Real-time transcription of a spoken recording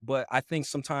but I think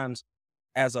sometimes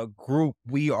as a group,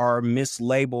 we are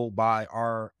mislabeled by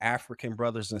our African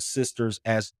brothers and sisters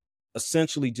as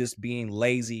essentially just being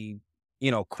lazy,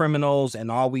 criminals, and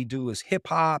all we do is hip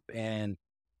hop and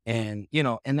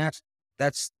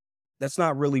that's that's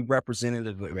not really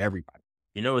representative of everybody.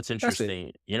 You know what's That's it.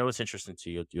 interesting? You know what's interesting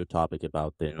to your topic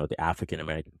about the African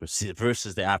American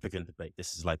versus the African debate.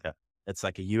 This is like it's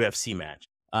like a UFC match.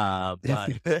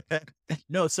 But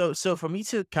no, so for me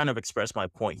to kind of express my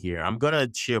point here, I'm gonna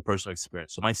share a personal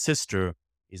experience. So my sister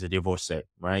is a divorcee,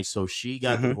 right? So she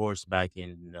got Hmm. divorced back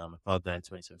in I thought that in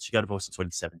 2017. She got divorced in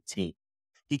 2017.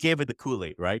 He gave her the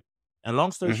Kool-Aid, right? And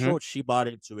long story Hmm. short, she bought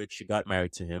into it. She got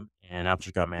married to him, and after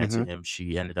she got married to Hmm. him,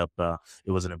 she ended up.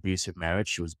 It was an abusive marriage.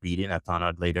 She was beaten. I found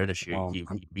out later that I'm he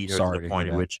beat her to the sorry to hear point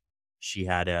in that. which she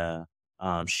had a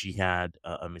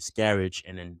miscarriage,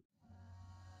 and then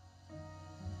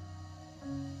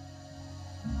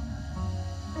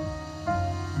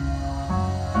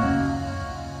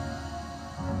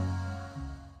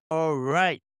all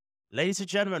right. Ladies and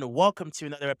gentlemen, welcome to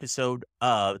another episode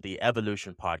of the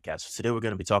Evolution Podcast. So today we're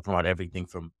going to be talking about everything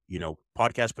from,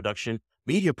 podcast production,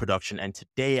 media production, and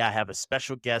today I have a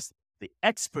special guest, the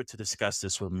expert to discuss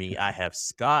this with me. I have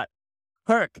Scott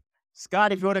Kirk.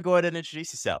 Scott, if you want to go ahead and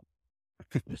introduce yourself.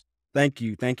 Thank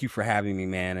you for having me,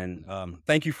 man, and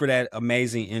thank you for that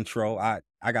amazing intro. I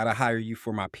gotta hire you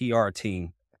for my PR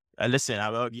team. Listen,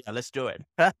 yeah, let's do it.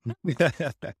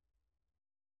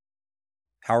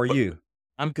 How are you?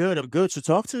 I'm good. I'm good. So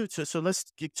so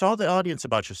tell the audience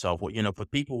about yourself. What, for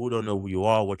people who don't know who you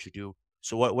are, what you do.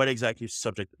 So what exactly is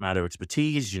subject matter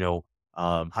expertise?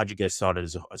 How'd you get started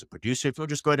as a producer? If you'll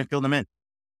just go ahead and fill them in.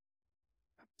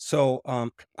 So,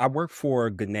 I work for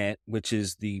Gannett, which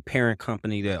is the parent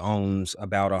company that owns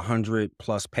about 100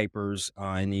 plus papers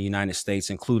in the United States,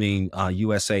 including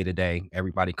USA Today.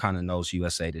 Everybody kind of knows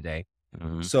USA Today.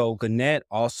 Hmm. So, Gannett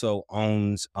also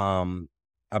owns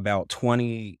about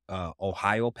 20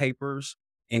 Ohio papers,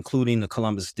 including the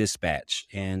Columbus Dispatch,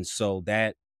 and so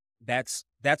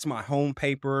that's my home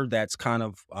paper. That's kind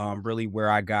of really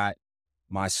where I got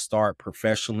my start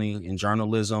professionally in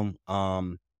journalism.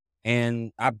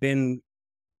 And I've been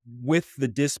with the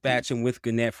Dispatch and with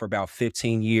Gannett for about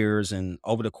 15 years. And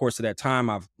over the course of that time,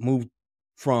 I've moved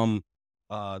from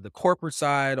the corporate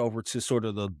side over to sort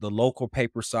of the local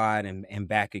paper side and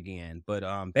back again.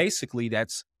 But basically,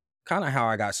 that's kind of how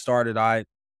I got started. I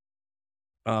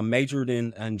majored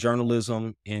in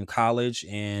journalism in college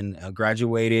and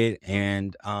graduated,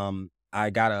 and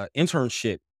I got an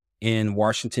internship in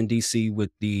Washington, D.C. with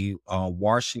the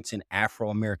Washington Afro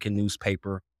American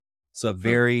newspaper. It's a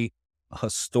very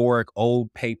historic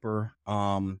old paper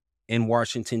in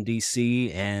Washington,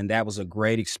 D.C., and that was a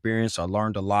great experience. I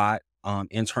learned a lot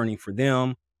interning for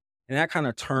them, and that kind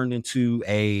of turned into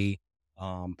a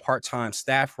part-time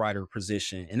staff writer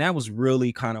position, and that was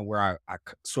really kind of where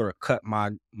sort of cut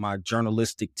my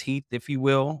journalistic teeth, if you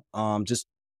will. Just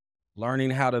learning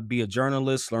how to be a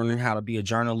journalist, learning how to be a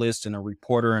journalist and a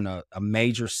reporter in a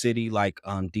major city like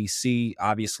DC.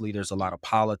 Obviously, there's a lot of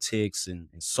politics and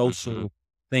Hmm. social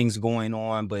things going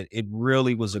on, but it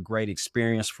really was a great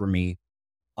experience for me.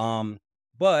 Um,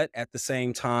 but at the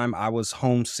same time, I was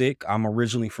homesick. I'm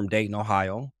originally from Dayton,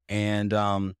 Ohio, and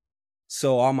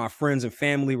so all my friends and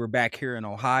family were back here in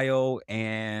Ohio,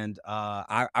 and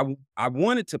I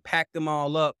wanted to pack them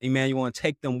all up, Emmanuel, and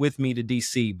take them with me to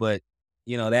DC, but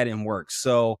that didn't work.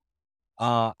 So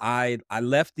I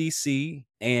left DC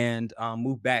and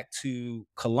moved back to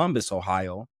Columbus,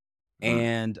 Ohio,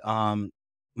 and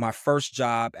my first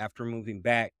job after moving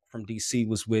back from DC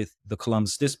was with the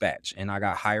Columbus Dispatch, and I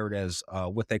got hired as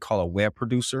what they call a web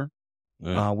producer,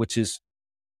 which is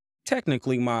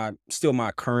technically my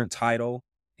current title.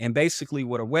 And basically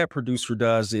what a web producer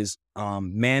does is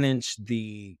manage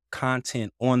the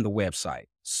content on the website.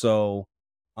 So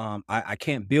I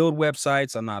can't build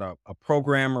websites. I'm not a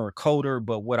programmer or coder,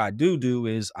 but what I do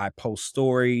is I post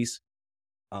stories,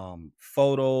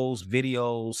 photos,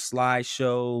 videos,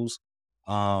 slideshows.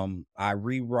 I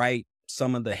rewrite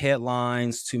some of the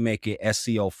headlines to make it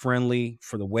SEO friendly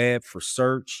for the web for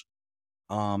search.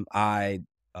 I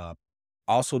uh,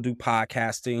 also do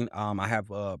podcasting. I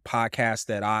have a podcast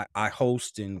that I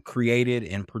host and created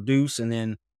and produce, and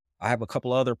then I have a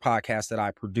couple other podcasts that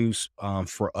I produce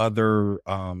for other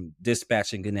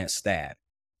Dispatch and Gannett staff.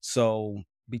 So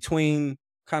between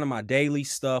kind of my daily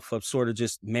stuff of sort of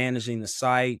just managing the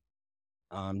site,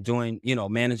 doing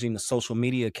managing the social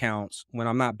media accounts. When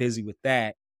I'm not busy with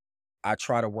that, I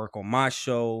try to work on my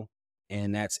show,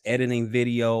 and that's editing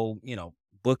video,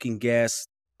 booking guests,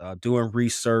 doing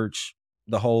research,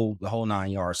 the whole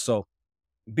 9 yards. So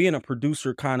being a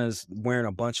producer kind of is wearing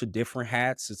a bunch of different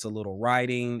hats. It's a little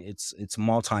writing, it's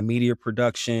multimedia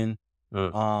production.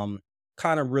 Mm. Um,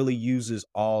 Kind of really uses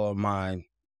all of my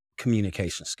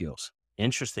communication skills.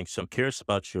 Interesting. So I'm curious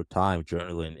about your time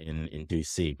journaling in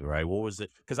DC, right? What was it?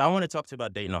 Because I want to talk to you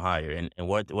about Dayton, Ohio, and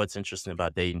what's interesting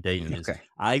about Dayton. Dayton is Okay.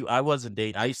 I wasn't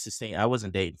dating. I used to say I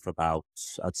wasn't dating for about,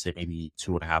 I'd say, maybe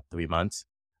 2.5, 3 months.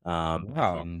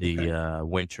 Wow. In the Okay.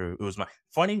 winter, it was my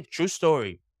funny true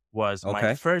story. Was my Okay.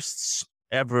 first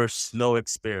ever snow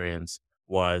experience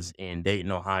was in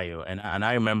Dayton, Ohio, and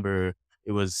I remember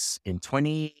it was in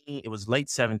 20, it was late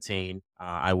 17.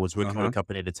 I was working with a Uh-huh.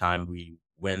 company at the time. We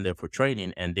went there for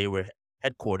training and they were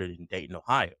headquartered in Dayton,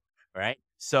 Ohio. Right.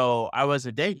 So I was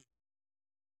a Dayton.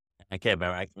 I can't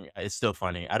remember. It's still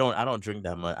funny. I don't drink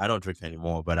that much. I don't drink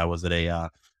anymore, but I was at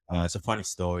it's a funny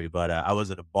story, but I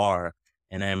was at a bar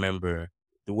and I remember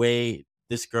the way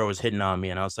this girl was hitting on me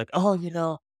and I was like, oh,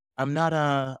 I'm not,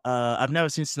 I've never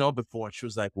seen snow before. And she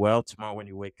was like, well, tomorrow when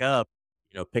you wake up,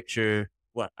 picture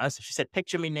what I said. She said,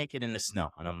 picture me naked in the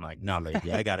snow. And I'm like, no,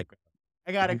 lady, I got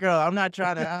a girl. I'm not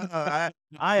trying to,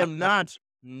 I am not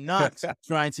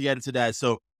trying to get into that.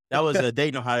 So that was a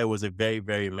Dayton, Ohio was a very,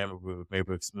 very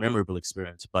memorable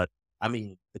experience. But I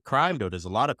mean, the crime though, there's a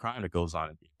lot of crime that goes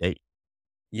on in Dayton.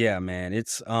 Yeah, man.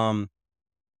 It's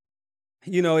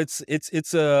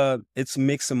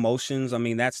mixed emotions. I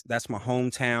mean, that's my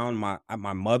hometown.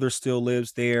 My mother still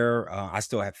lives there. I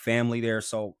still have family there.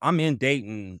 So I'm in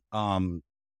Dayton,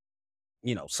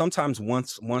 sometimes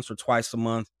once or twice a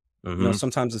month. Hmm.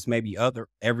 Sometimes it's maybe other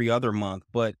every other month.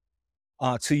 But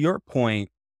to your point,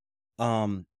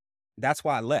 um, that's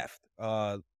why I left.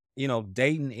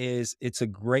 Dayton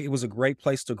it was a great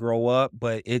place to grow up,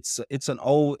 but it's an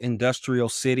old industrial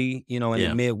city, in the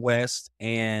Yeah. Midwest.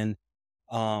 And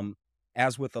um,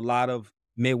 as with a lot of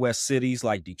Midwest cities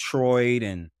like Detroit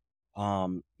and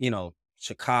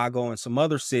Chicago and some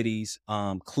other cities,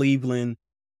 Cleveland,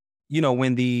 you know,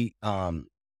 when the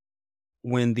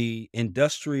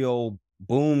industrial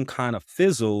boom kind of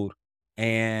fizzled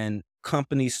and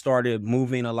companies started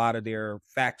moving a lot of their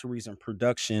factories and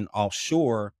production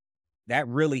offshore, that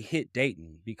really hit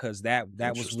Dayton because that was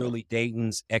Interesting. really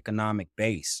Dayton's economic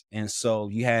base. And so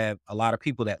you have a lot of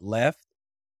people that left.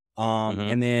 Hmm.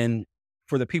 And then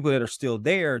for the people that are still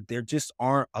there just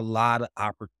aren't a lot of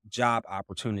job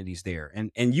opportunities there.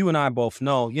 And you and I both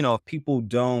know, if people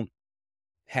don't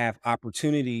have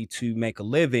opportunity to make a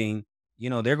living,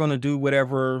 they're going to do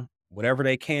whatever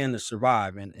they can to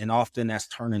survive, and often that's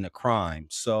turning to crime.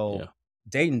 So Yeah.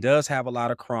 Dayton does have a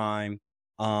lot of crime.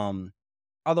 Um,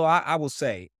 Although I will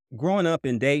say, growing up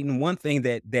in Dayton, one thing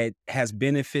that has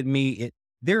benefited me,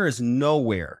 there is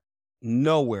nowhere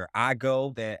I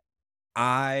go that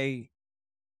I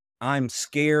I'm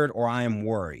scared or I am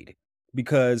worried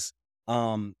because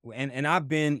and I've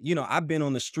been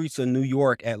on the streets of New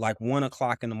York at like 1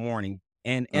 o'clock in the morning,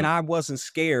 and Mm. I wasn't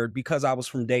scared because I was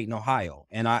from Dayton, Ohio.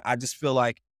 And I just feel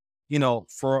like,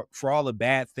 for all the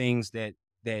bad things that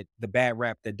the bad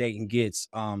rap that Dayton gets,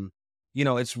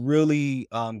 it's really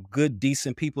good,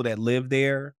 decent people that live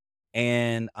there.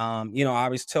 And I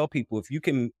always tell people, if you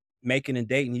can make it in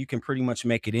Dayton, you can pretty much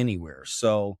make it anywhere.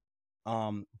 So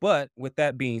but with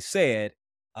that being said,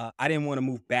 I didn't want to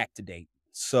move back to Dayton.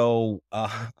 So,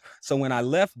 so when I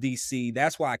left DC,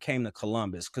 that's why I came to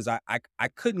Columbus because I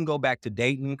couldn't go back to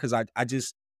Dayton because I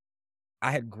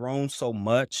had grown so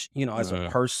much, as a Hmm.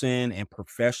 person and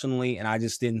professionally, and I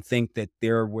just didn't think that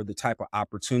there were the type of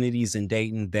opportunities in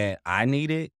Dayton that I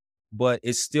needed. But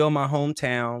it's still my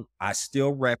hometown. I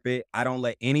still rep it. I don't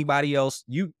let anybody else.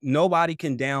 Nobody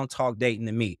can down talk Dayton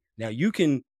to me. Now you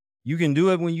can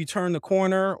do it when you turn the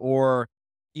corner or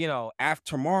after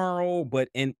tomorrow. But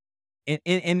and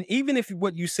even if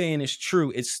what you're saying is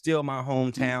true, it's still my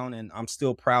hometown, and I'm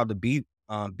still proud to be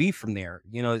from there.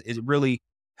 It really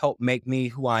helped make me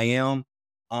who I am.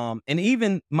 And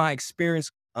even my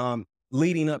experience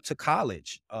leading up to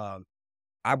college.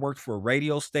 I worked for a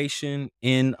radio station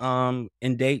in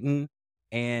Dayton.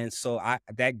 And so I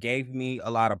that gave me a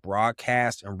lot of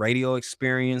broadcast and radio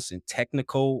experience and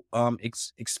technical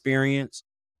experience.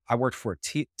 I worked for a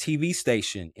TV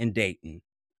station in Dayton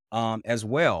as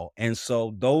well. And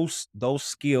so those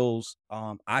skills,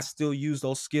 I still use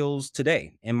those skills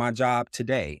today in my job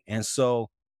today. And so,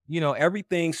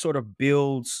 everything sort of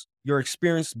builds your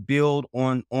experience build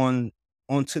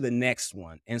onto the next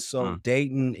one. And so Mm.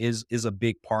 Dayton is a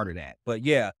big part of that. But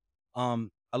yeah,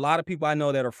 a lot of people I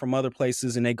know that are from other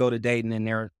places and they go to Dayton and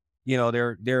they're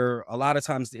a lot of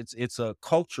times it's a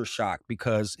culture shock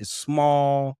because it's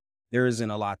small. there isn't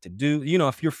a lot to do,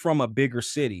 if you're from a bigger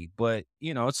city, but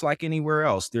it's like anywhere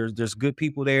else. There's good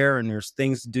people there and there's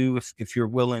things to do if you're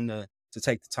willing to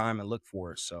take the time and look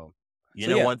for it. So You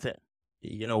so know,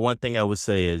 yeah, one thing I would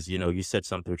say is, you said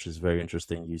something which is very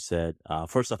interesting. You said,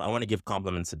 first off, I want to give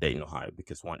compliments to Dayton, Ohio,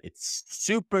 because one, it's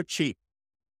super cheap.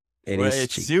 it Right? is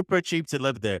It's cheap. super cheap to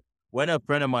live there. When a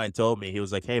friend of mine told me, he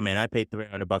was like, "Hey man, I pay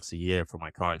 $300 a year for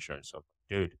my car insurance." So,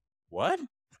 dude, what?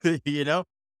 you know?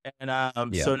 And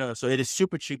Yeah. so it is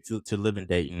super cheap to live in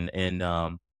Dayton. And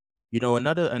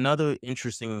another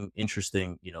interesting,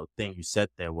 thing you said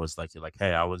there was like you're like,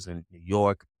 "Hey, I was in New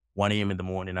York, 1 a.m. in the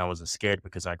morning. I wasn't scared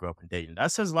because I grew up in Dayton."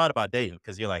 That says a lot about Dayton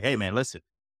because you're like, "Hey man, listen,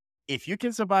 if you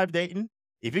can survive Dayton,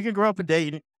 if you can grow up in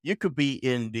Dayton, you could be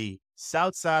in the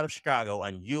south side of Chicago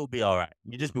and you'll be all right.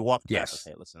 You just be walking past, Yes.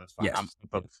 okay, listen, it's fine. I'm Yes.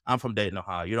 from Yes. I'm from Dayton,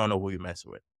 Ohio. You don't know who you're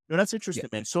messing with. No, that's Yeah. interesting,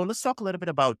 man. So let's talk a little bit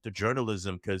about the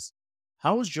journalism, because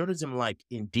how is journalism like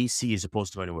in DC as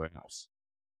opposed to anywhere else?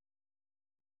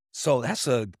 So that's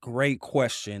a great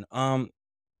question.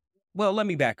 Well, let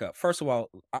me back up. First of all,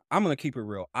 I'm gonna keep it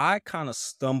real. I kind of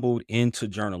stumbled into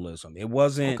journalism.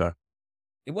 Okay.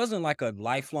 It wasn't like a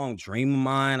lifelong dream of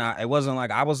mine. It wasn't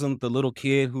like I wasn't the little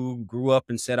kid who grew up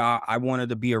and said I wanted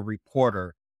to be a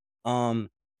reporter. Um,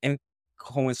 and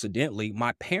coincidentally,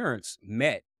 my parents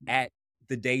met at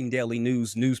the Dayton Daily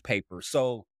News newspaper,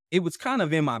 so it was kind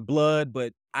of in my blood,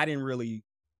 but I didn't really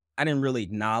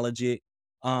acknowledge it.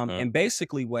 Mm, And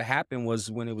basically what happened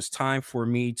was when it was time for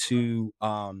me to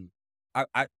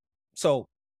I so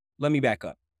let me back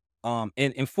up.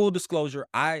 In full disclosure,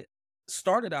 I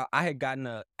started out, I had gotten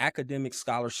an academic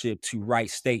scholarship to Wright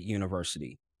State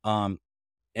University.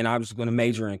 And I was going to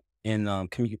major in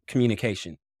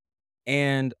communication.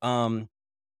 And to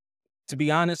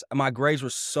be honest, my grades were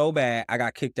so bad, I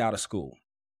got kicked out of school.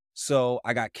 So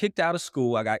I got kicked out of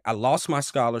school. I lost my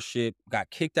scholarship, got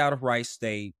kicked out of Wright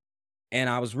State, and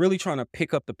I was really trying to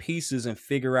pick up the pieces and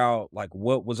figure out like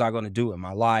what was I going to do in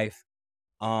my life.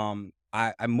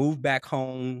 I moved back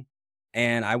home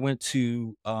and I went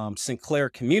to Sinclair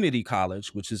Community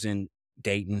College, which is in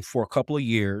Dayton, for a couple of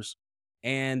years.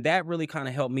 And that really kind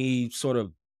of helped me sort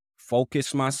of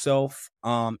focus myself.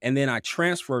 And then I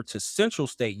transferred to Central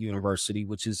State University,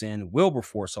 which is in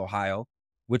Wilberforce, Ohio,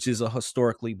 which is a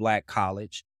historically black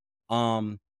college.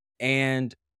 Um,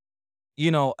 and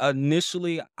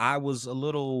initially I was a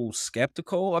little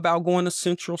skeptical about going to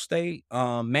Central State,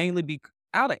 mainly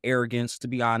out of arrogance, to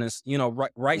be honest.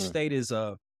 Wright mm, State is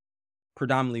a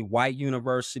predominantly white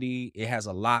university. It has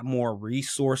a lot more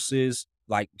resources,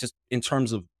 like just in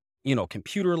terms of,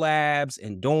 computer labs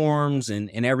and dorms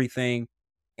and everything.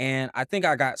 And I think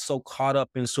I got so caught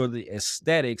up in sort of the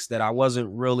aesthetics that I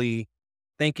wasn't really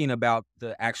thinking about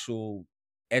the actual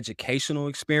educational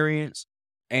experience.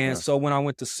 And yeah. so when I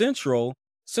went to Central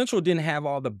didn't have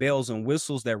all the bells and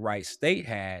whistles that Wright State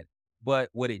had, but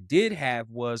what it did have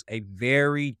was a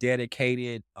very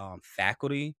dedicated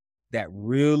faculty that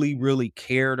really, really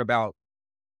cared about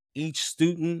each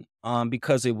student,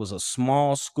 because it was a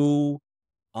small school.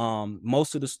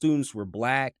 Most of the students were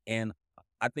black, and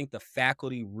I think the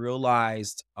faculty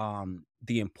realized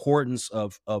the importance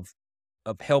of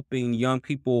helping young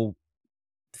people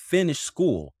finish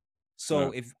school.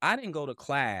 So Mm, if I didn't go to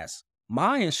class,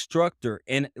 my instructor,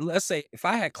 and let's say if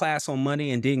I had class on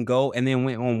Monday and didn't go and then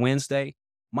went on Wednesday,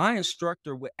 my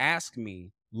instructor would ask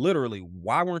me literally,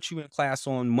 why weren't you in class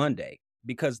on Monday?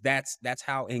 Because that's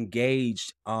how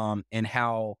engaged and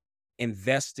how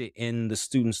invested in the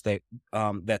students that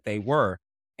they were.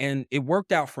 And it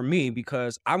worked out for me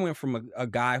because I went from a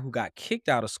guy who got kicked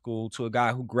out of school to a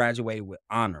guy who graduated with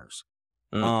honors.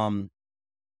 mm, Um,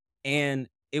 and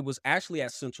it was actually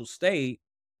at Central State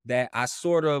that I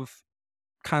sort of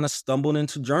kind of stumbled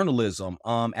into journalism.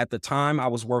 At the time, I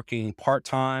was working part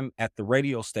time at the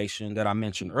radio station that I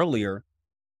mentioned earlier,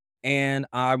 and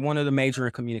I wanted to major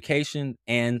in communication.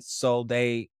 And so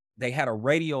they had a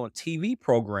radio and TV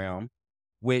program,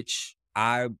 which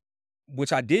I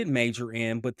which I did major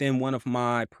in. But then one of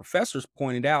my professors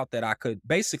pointed out that I could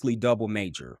basically double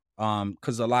major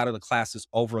because a lot of the classes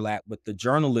overlap with the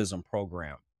journalism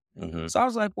program. mhm, So I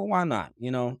was like, well, why not?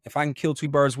 If I can kill two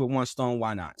birds with one stone,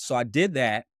 why not? So I did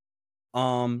that.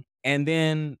 And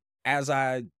then as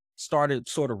I started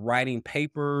sort of writing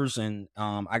papers and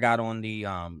I got on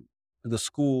the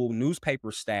school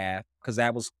newspaper staff because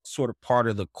that was sort of part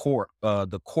of the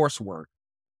coursework.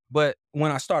 But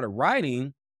when I started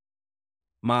writing,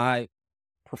 my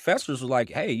professors were like,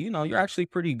 hey, you're actually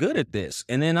pretty good at this.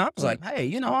 And then I was mm. like,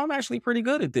 hey, I'm actually pretty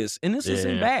good at this. And this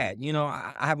isn't Yeah. bad.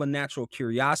 I have a natural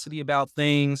curiosity about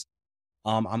things.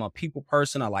 I'm a people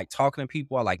person. I like talking to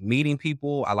people. I like meeting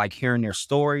people. I like hearing their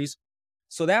stories.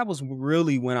 So that was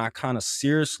really when I kind of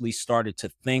seriously started to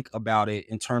think about it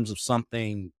in terms of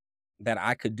something that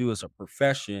I could do as a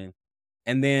profession.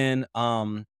 And then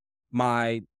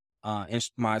my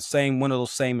my same one of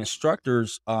those same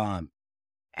instructors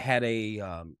had a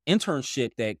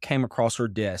internship that came across her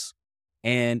desk,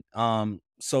 and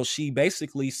so she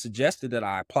basically suggested that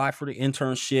I apply for the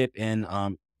internship, and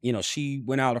she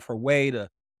went out of her way to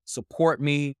support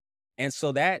me, and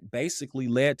so that basically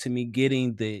led to me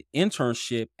getting the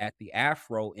internship at the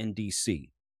Afro in DC.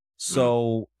 Mm,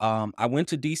 So I went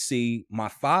to DC. My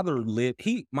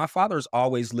father's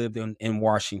always lived in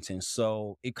Washington,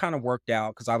 so it kind of worked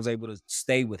out because I was able to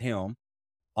stay with him.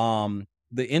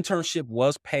 The internship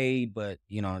was paid, but,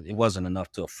 it wasn't enough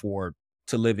to afford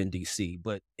to live in DC,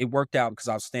 but it worked out because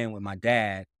I was staying with my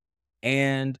dad.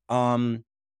 And,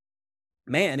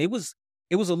 man, it was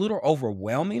a little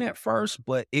overwhelming at first,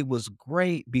 but it was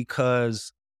great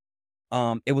because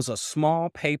it was a small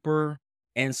paper,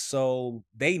 and so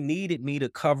they needed me to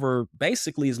cover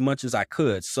basically as much as I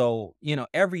could. So,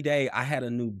 every day I had a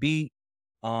new beat.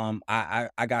 I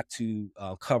got to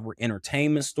cover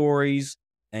entertainment stories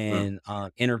mm,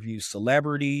 and interview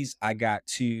celebrities. I got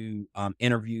to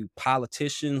interview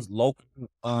politicians, local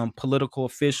political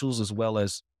officials, as well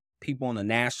as people on the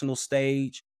national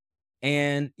stage.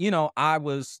 And, I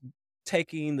was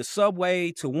taking the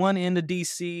subway to one end of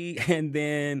DC and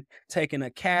then taking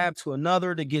a cab to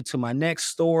another to get to my next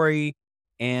story.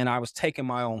 And I was taking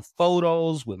my own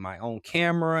photos with my own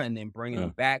camera and then bringing them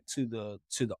mm, back to the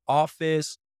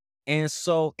office. And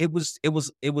so it was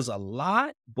a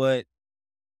lot, but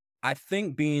I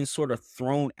think being sort of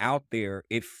thrown out there,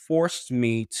 it forced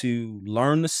me to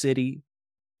learn the city.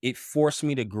 It forced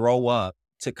me to grow up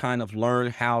to kind of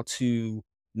learn how to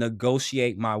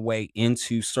negotiate my way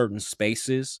into certain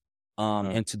spaces, mm.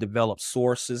 and to develop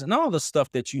sources and all the stuff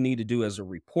that you need to do as a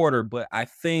reporter. But I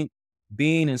think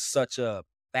being in such a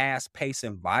fast paced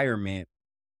environment,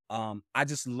 I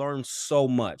just learned so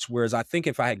much. Whereas I think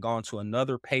if I had gone to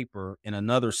another paper in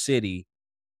another city,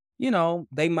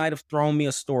 they might have thrown me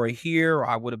a story here, or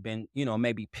I would have been,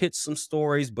 maybe pitched some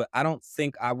stories, but I don't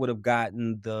think I would have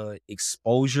gotten the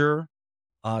exposure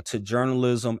to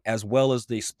journalism as well as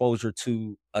the exposure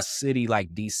to a city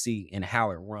like DC and how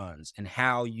it runs and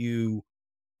how you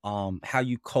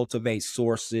cultivate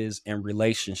sources and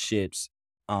relationships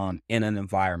in an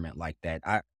environment like that.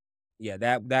 Yeah,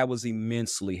 that was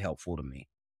immensely helpful to me.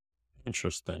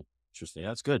 Interesting. Interesting.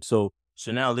 That's good. So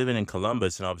now living in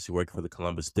Columbus and obviously working for the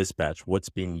Columbus Dispatch, what's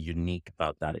been unique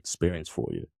about that experience for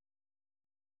you?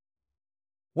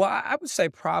 Well, I would say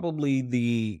probably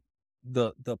the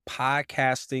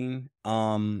podcasting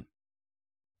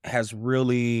has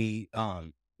really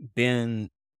been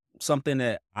something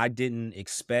that I didn't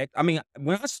expect. I mean,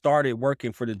 when I started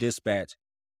working for the Dispatch,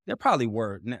 there probably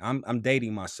were. I'm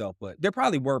dating myself, but there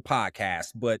probably were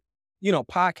podcasts, but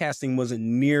podcasting wasn't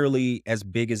nearly as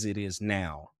big as it is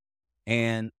now.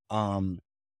 And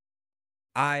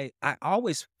I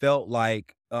always felt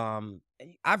like,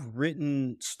 I've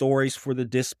written stories for the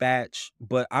Dispatch,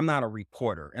 but I'm not a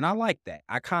reporter, and I like that.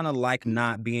 I kinda like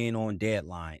not being on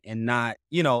deadline and not,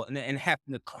 and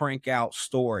having to crank out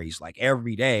stories, like,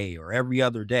 every day or every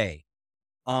other day.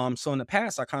 So in the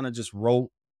past, I kinda just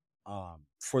wrote,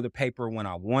 for the paper when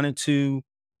I wanted to,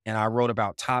 and I wrote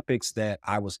about topics that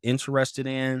I was interested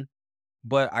in.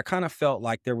 But I kind of felt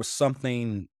like there was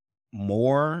something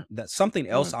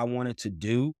else Mm, I wanted to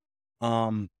do.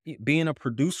 Being a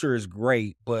producer is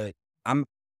great, but I'm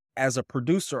as a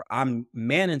producer, I'm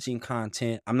managing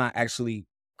content. I'm not actually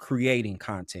creating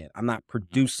content. I'm not mm,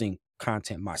 producing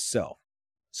content myself.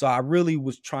 So I really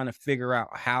was trying to figure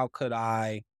out how could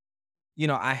I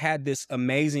had this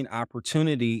amazing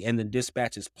opportunity in the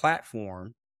Dispatches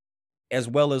platform as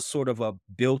well as sort of a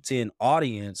built-in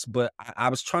audience, but I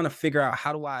was trying to figure out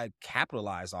how do I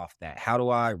capitalize off that?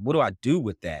 What do I do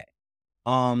with that?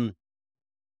 Um,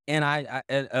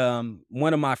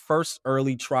 one of my first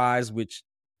early tries, which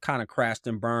kind of crashed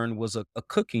and burned, was a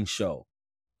cooking show,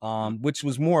 mm, which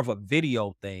was more of a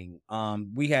video thing.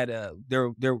 We had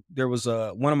there was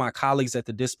one of my colleagues at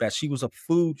the Dispatch. She was a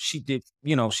food. She did,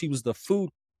 she was the food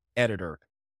editor,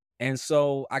 and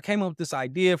so I came up with this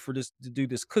idea for this to do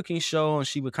this cooking show, and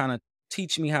she would kind of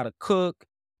teach me how to cook.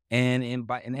 And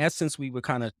in essence, we would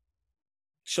kind of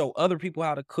show other people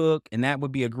how to cook. And that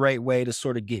would be a great way to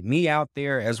sort of get me out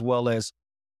there as well as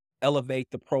elevate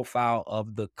the profile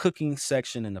of the cooking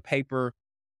section in the paper.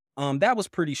 That was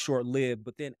pretty short lived.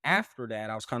 But then after that,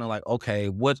 I was kind of like, okay,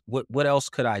 what else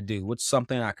could I do? What's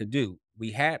something I could do?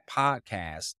 We had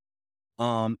podcasts,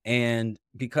 And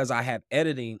because I have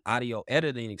audio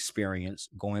editing experience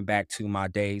going back to my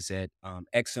days at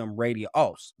XM Radio.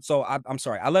 Oh, so I'm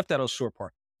sorry, I left out a short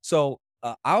part. So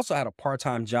I also had a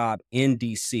part-time job in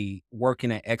DC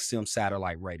working at XM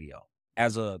Satellite Radio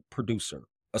as a producer,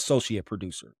 associate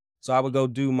producer. So I would go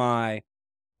do my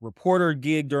reporter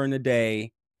gig during the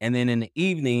day, and then in the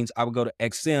evenings, I would go to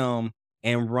XM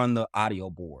and run the audio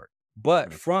board. But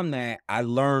Mm. from that, I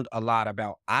learned a lot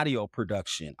about audio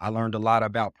production. I learned a lot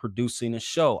about producing a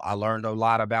show. I learned a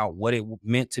lot about what it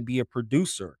meant to be a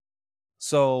producer.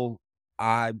 So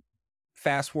I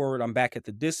fast forward, I'm back at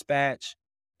the dispatch.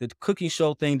 The cooking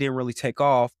show thing didn't really take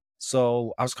off.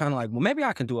 So I was kind of like, well, maybe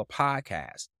I can do a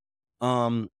podcast.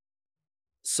 Um,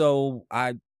 so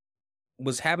I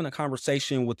was having a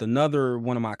conversation with another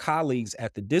one of my colleagues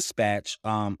at the dispatch,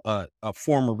 a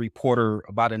former reporter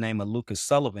by the name of Lucas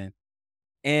Sullivan.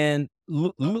 And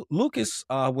Lucas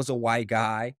was a white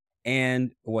guy,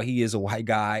 and well, he is a white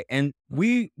guy, and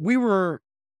we were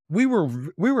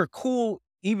cool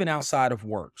even outside of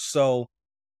work. So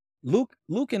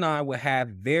Luke and I would have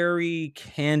very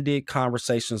candid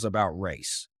conversations about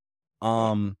race. Mm.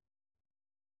 Um,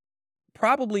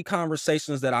 Probably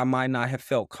conversations that I might not have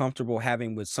felt comfortable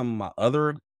having with some of my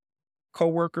other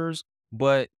coworkers,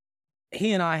 but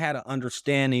he and I had an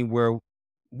understanding where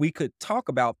we could talk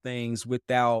about things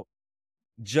without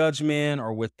judgment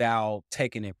or without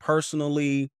taking it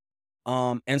personally.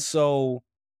 And so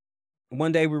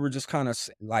one day we were just kind of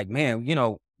like, man,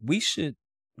 we should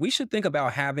think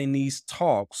about having these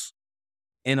talks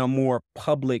in a more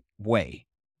public way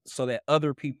so that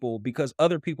other people, because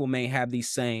other people may have these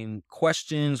same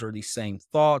questions or these same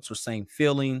thoughts or same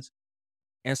feelings.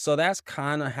 And so that's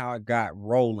kind of how it got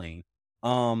rolling.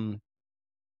 Um,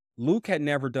 Luke had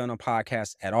never done a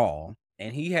podcast at all,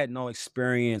 and he had no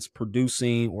experience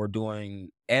producing or doing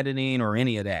editing or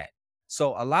any of that.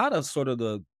 So a lot of sort of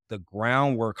the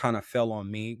groundwork kind of fell on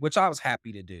me, which I was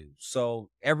happy to do. So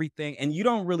everything, and you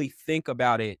don't really think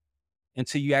about it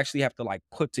until you actually have to like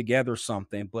put together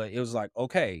something. But it was like,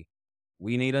 okay,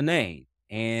 we need a name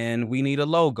and we need a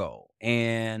logo.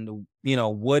 And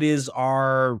what is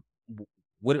our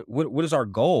what is our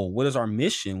goal? What is our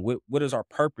mission? What is our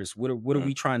purpose? What are Mm.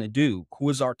 we trying to do? Who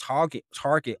is our target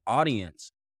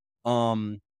audience?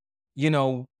 Um,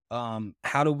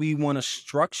 how do we want to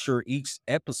structure each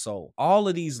episode? All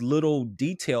of these little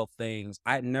detailed things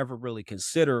I never really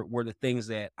considered were the things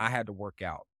that I had to work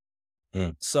out.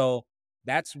 Mm. So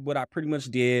that's what I pretty much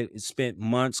did. It spent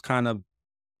months kind of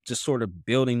just sort of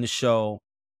building the show.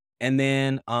 And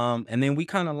then we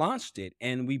kind of launched it,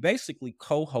 and we basically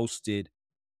co-hosted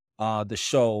the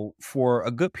show for a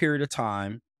good period of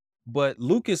time. But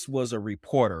Lucas was a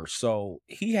reporter, so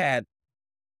he had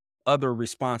other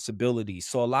responsibilities.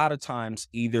 So a lot of times,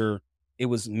 either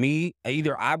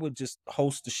I would just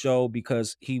host the show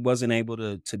because he wasn't able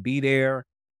to be there.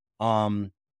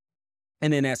 Um,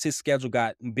 and then as his schedule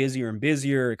got busier and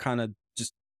busier, it kind of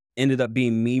just ended up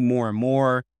being me more and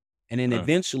more. And then Mm.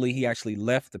 eventually he actually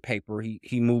left the paper.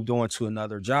 He moved on to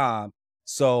another job.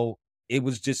 So it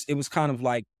was kind of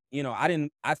like,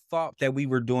 I thought that we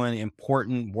were doing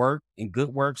important work and good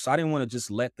work. So I didn't want to just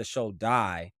let the show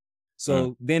die. Mm.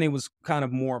 So then it was kind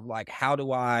of more of like, how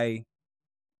do I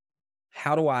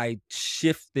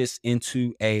shift this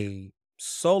into a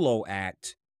solo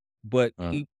act, but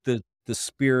Mm. keep the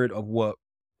spirit of what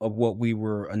we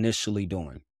were initially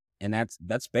doing? And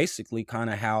that's basically kind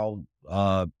of how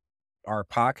our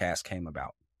podcast came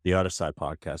about. The Other Side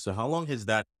podcast. So how long have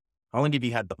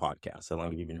you had the podcast? How long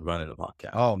have you been running the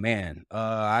podcast? Oh man,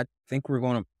 I think we're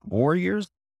going to 4 years.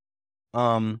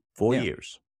 4 Yeah,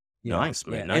 years. yeah, Nice,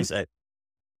 yeah, man. and Nice.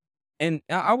 and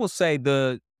I will say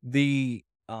the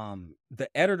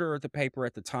editor of the paper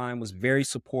at the time was very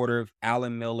supportive,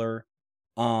 Alan Miller.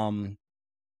 Um,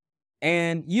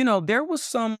 And, there was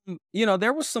some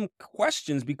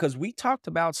questions because we talked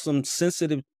about some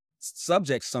sensitive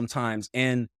subjects sometimes.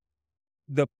 And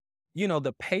the,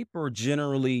 the paper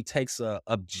generally takes a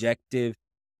objective,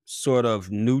 sort of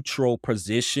neutral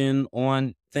position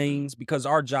on things because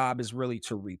our job is really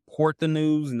to report the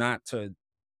news, not to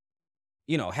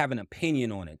have an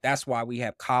opinion on it. That's why we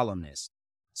have columnists.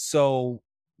 So,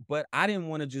 but I didn't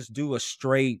want to just do a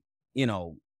straight, you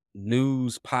know,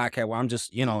 news podcast where I'm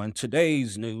just, in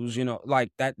today's news,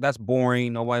 like that's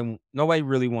boring. Nobody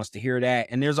really wants to hear that.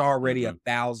 And there's already Mhm.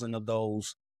 1,000 of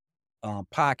those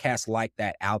podcasts like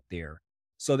that out there.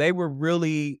 So they were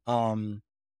really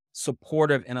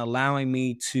supportive in allowing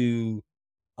me to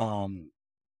um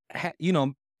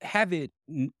have it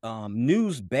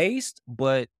news based,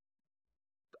 but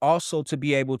also to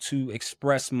be able to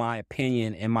express my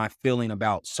opinion and my feeling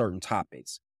about certain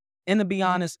topics. And to be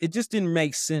honest, it just didn't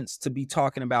make sense to be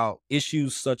talking about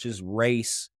issues such as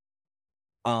race,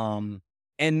 um,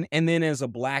 and then as a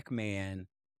black man,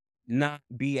 not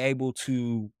be able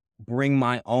to bring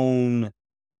my own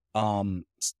um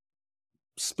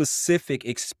specific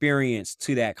experience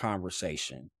to that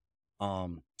conversation.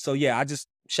 So yeah, I just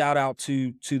shout out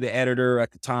to the editor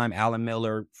at the time, Alan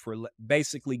Miller, for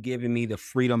basically giving me the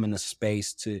freedom and the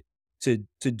space to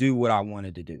do what I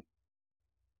wanted to do.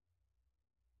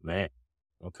 Man.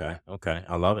 Okay. Okay.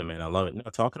 I love it, man. I love it. No,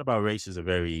 talking about race is a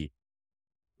very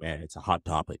man, it's a hot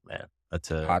topic, man.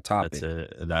 Hot topic.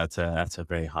 That's a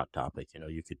very hot topic. You know,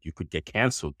 you could get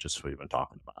canceled just for even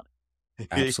talking about it.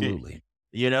 Absolutely.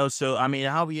 You know, so I mean,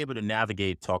 how are we able to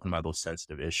navigate talking about those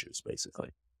sensitive issues,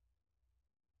 basically?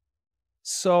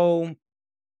 So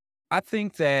I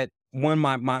think that when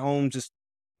my own just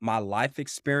my life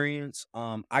experience,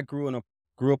 I grew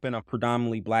up in a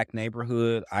predominantly black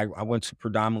neighborhood. I went to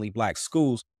predominantly black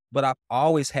schools, but I've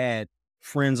always had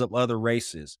friends of other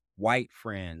races, white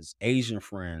friends, Asian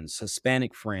friends,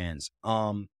 Hispanic friends.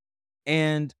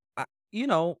 And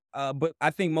but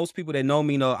I think most people that know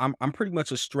me know I'm pretty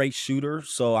much a straight shooter.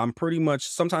 So I'm pretty much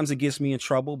sometimes it gets me in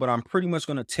trouble, but I'm pretty much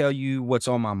gonna tell you what's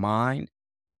on my mind.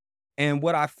 And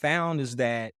what I found is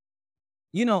that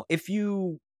if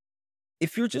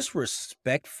you're just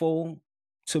respectful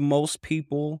to most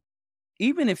people,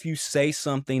 even if you say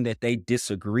something that they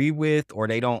disagree with or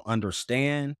they don't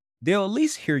understand, they'll at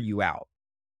least hear you out.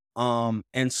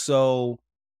 And so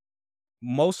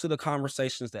most of the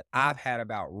conversations that I've had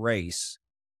about race,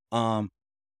 um,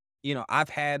 I've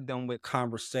had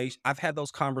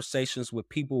those conversations with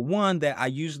people, one that I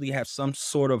usually have some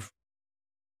sort of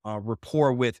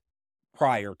rapport with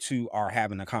prior to our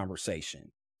having a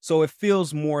conversation. So it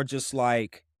feels more just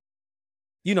like,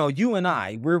 you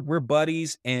and we're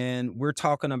buddies and we're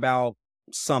talking about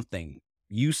something.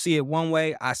 You see it one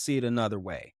way, I see it another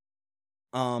way.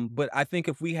 But I think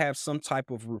if we have some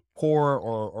type of rapport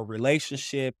or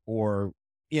relationship or,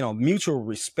 mutual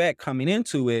respect coming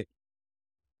into it,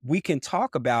 we can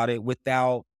talk about it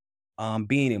without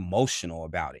being emotional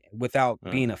about it, without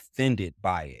Mm. being offended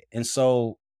by it. And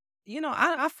so,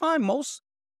 I find most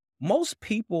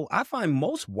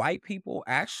white people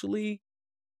actually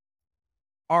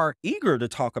are eager to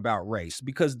talk about race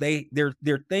because they're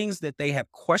things that they have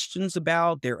questions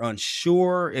about. They're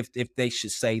unsure if they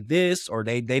should say this, or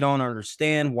they don't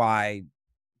understand why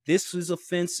this is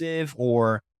offensive,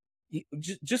 or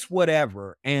just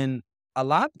whatever. And a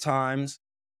lot of times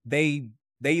they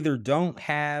they either don't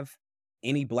have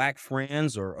any black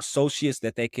friends or associates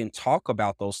that they can talk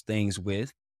about those things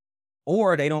with,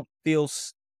 or they don't feel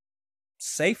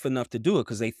safe enough to do it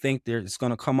because they think it's going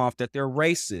to come off that they're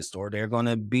racist or they're going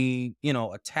to be,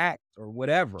 attacked or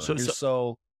whatever. So, And so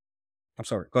so, I'm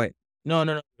sorry. Go ahead.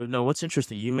 no. What's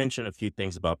interesting? You mentioned a few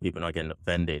things about people not getting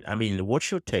offended. I mean,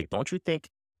 what's your take? Don't you think,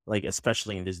 like,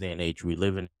 especially in this day and age, we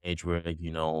live in an age where, like,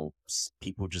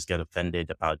 people just get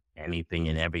offended about anything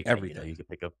and everything. You know,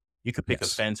 Everything. you could pick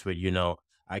Yes. offense with,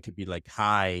 I could be like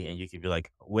hi, and you could be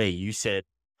like, wait, you said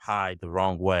hi the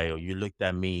wrong way, or you looked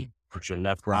at me with your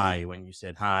left Right. eye when you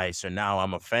said hi, so now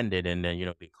I'm offended, and then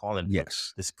they call it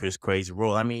Yes. this crazy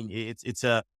rule. I mean, it's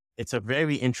a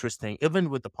very interesting, even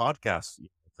with the podcast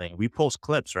thing. We post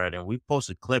clips, right? And we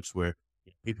posted clips where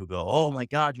people go, "Oh my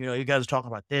God, you guys are talking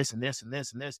about this and this and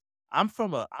this and this." I'm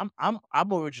from a,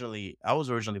 I was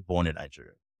originally born in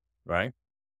Nigeria, right?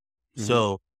 Hmm.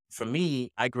 So for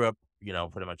me, I grew up,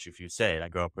 pretty much if you say it, I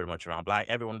grew up pretty much around black.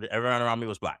 Everyone around me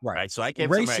was black, Right. right? So I came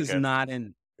to Race is America. not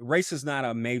an race is not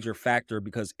a major factor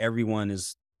because everyone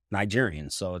is Nigerian.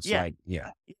 So it's Yeah, like,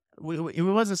 yeah. it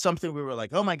wasn't something we were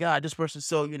like, oh my God, this person.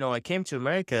 So, I came to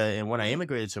America, and when I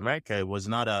immigrated to America, it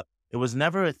was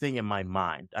never a thing in my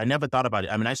mind. I never thought about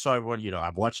it. I mean, I saw everyone,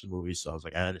 I've watched the movies. So I was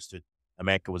like, I understood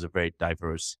America was a very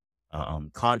diverse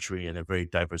country and a very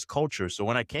diverse culture. So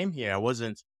when I came here, I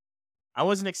wasn't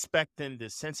expecting the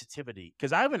sensitivity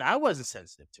because I wasn't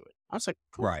sensitive to it. I was like,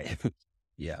 cool. Right.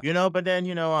 Yeah. But then,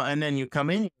 and then you come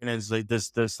in and it's like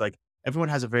this like everyone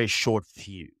has a very short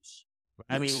fuse.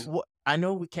 I mean, Yes. I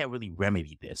know we can't really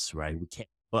remedy this, right? We can't.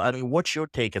 But I mean, what's your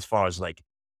take as far as like,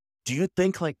 do you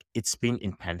think like it's being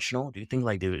intentional? Do you think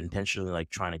like they're intentionally like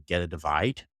trying to get a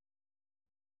divide?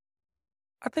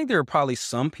 I think there are probably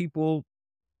some people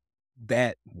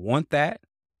that want that.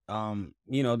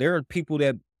 There are people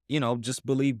that, just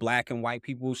believe black and white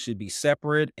people should be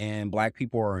separate and black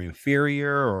people are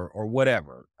inferior or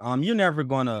whatever. You're never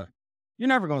gonna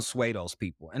sway those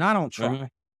people. And I don't try. Hmm.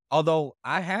 Although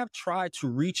I have tried to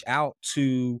reach out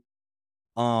to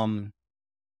um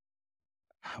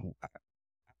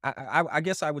I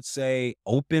guess I would say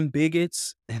open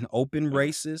bigots and open Mhm,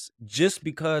 racists, just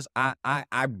because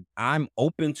I'm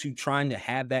open to trying to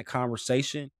have that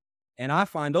conversation, and I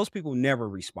find those people never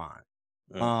respond.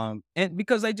 mm, And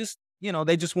because they just,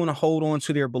 they just want to hold on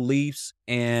to their beliefs,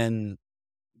 and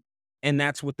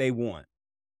that's what they want.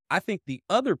 I think the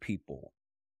other people,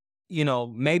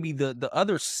 maybe the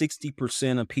other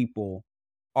 60% of people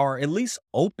are at least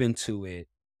open to it.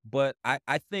 But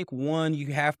I think, one, you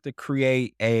have to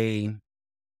create a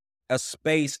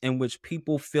space in which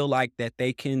people feel like that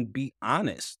they can be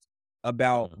honest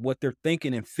about mhm, what they're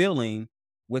thinking and feeling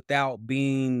without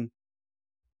being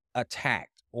attacked.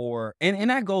 Or and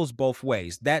that goes both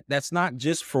ways. That's not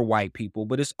just for white people,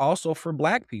 but it's also for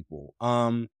black people.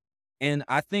 And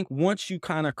I think once you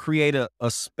kind of create a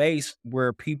space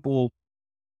where people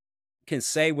can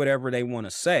say whatever they want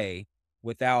to say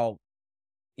without,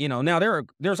 now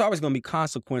there's always going to be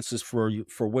consequences for you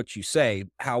for what you say.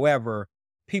 However,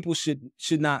 people should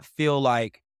not feel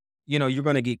like, you're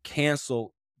going to get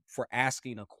canceled for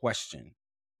asking a question.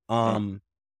 mm, um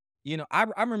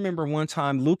I remember one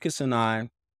time Lucas and I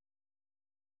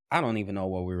don't even know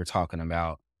what we were talking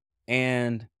about,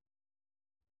 and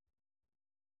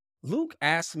he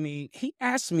asked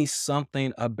me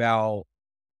something about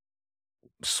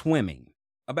swimming,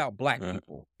 about black mm.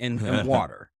 people in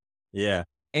water. Yeah.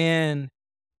 And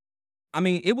I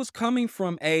mean, it was coming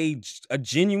from a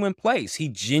genuine place. He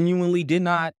genuinely did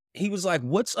not. He was like,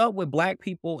 "What's up with black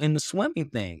people in the swimming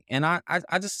thing?" And I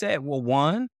just said, "Well,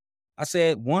 one,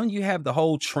 you have the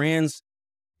whole transatlantic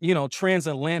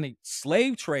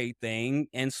slave trade thing,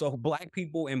 and so black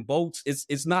people in boats,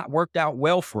 it's not worked out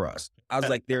well for us." I was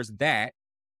like, "There's that."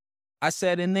 I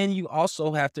said, "And then you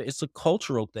also have to, it's a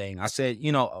cultural thing." I said,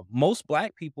 most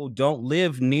black people don't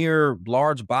live near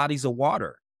large bodies of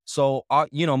water. So,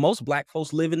 most black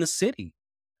folks live in the city.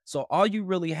 So all you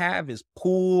really have is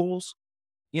pools,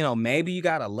 maybe you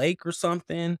got a lake or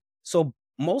something. So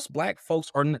most black folks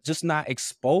are just not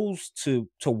exposed to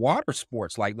water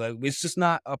sports. Like, it's just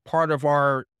not a part of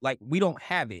our, like, we don't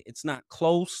have it. It's not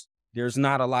close. There's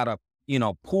not a lot of,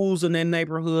 pools in their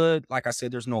neighborhood. Like I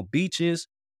said, there's no beaches.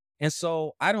 And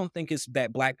so I don't think it's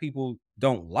that black people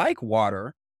don't like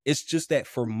water. It's just that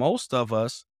for most of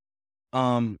us,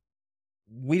 um,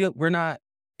 we're not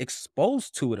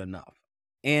exposed to it enough.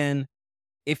 And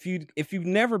if you've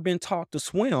never been taught to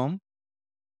swim,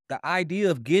 the idea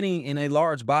of getting in a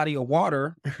large body of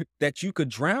water that you could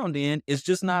drown in is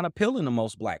just not appealing to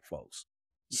most black folks.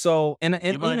 Y So, and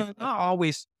you mind I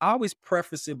always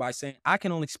preface it by saying I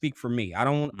can only speak for me. I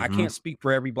Mhm, can't speak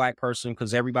for every black person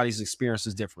because everybody's experience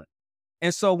is different.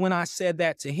 And so when I said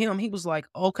that to him, he was like,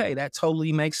 "Okay, that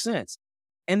totally makes sense."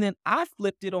 And then I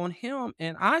flipped it on him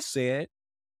and I said,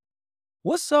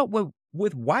 "What's up with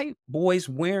white boys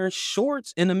wearing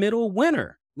shorts in the middle of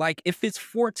winter? Like, if it's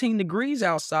 14 degrees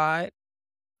outside,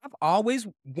 I've always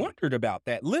wondered about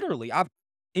that." Literally,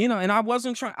 and I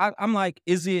wasn't trying. I'm like,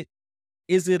 is it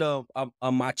a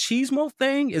machismo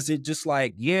thing? Is it just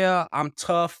like, yeah, I'm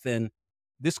tough and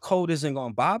this cold isn't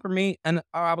gonna bother me? And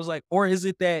I was like, or is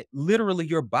it that literally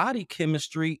your body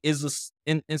chemistry is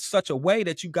in such a way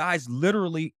that you guys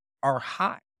literally are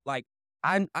hot? Like,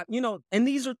 and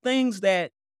these are things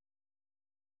that,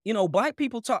 black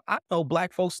people talk. I know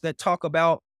black folks that talk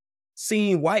about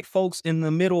seeing white folks in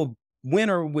the middle of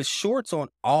winter with shorts on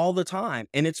all the time,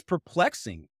 and it's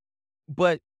perplexing.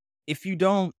 But if you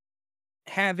don't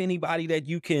have anybody that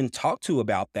you can talk to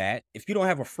about that, if you don't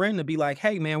have a friend to be like,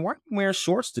 "Hey man, why are you wearing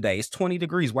shorts today? It's 20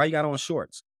 degrees. Why you got on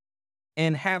shorts?"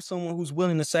 And have someone who's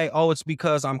willing to say, "Oh, it's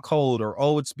because I'm cold," or,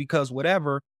 "Oh, it's because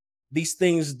whatever." These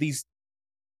things, these,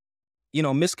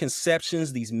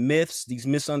 misconceptions, these myths, these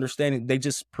misunderstandings, they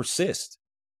just persist.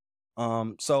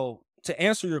 So to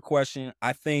answer your question,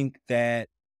 I think that,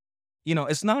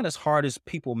 it's not as hard as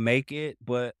people make it,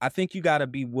 but I think you got to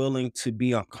be willing to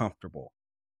be uncomfortable.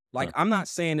 Like, mm, I'm not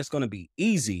saying it's going to be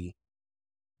easy,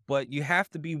 but you have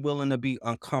to be willing to be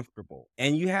uncomfortable,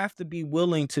 and you have to be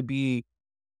willing to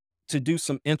do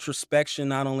some introspection,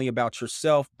 not only about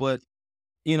yourself, but,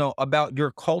 about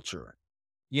your culture.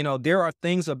 There are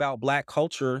things about black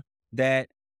culture that,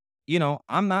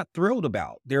 I'm not thrilled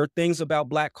about. There are things about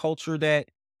black culture that,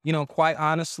 quite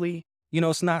honestly,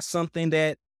 it's not something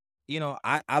that,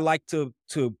 I like to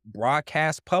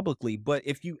broadcast publicly. But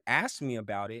if you ask me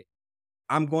about it,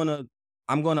 I'm gonna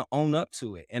I'm gonna own up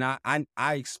to it. And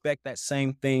I expect that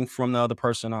same thing from the other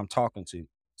person I'm talking to.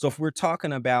 So if we're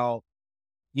talking about,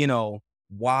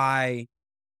 why,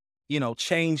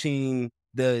 changing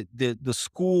the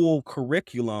school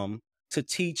curriculum to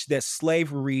teach that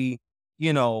slavery,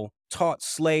 taught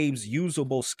slaves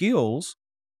usable skills,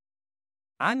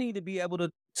 I need to be able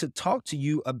to talk to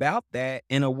you about that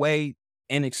in a way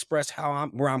and express how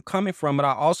I'm where I'm coming from, but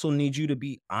I also need you to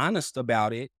be honest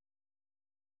about it.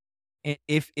 And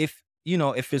if you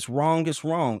know, if it's wrong, it's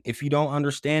wrong. If you don't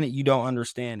understand it, you don't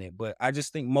understand it. But I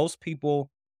just think most people,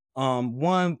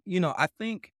 one, I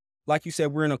think, like you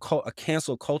said, we're in a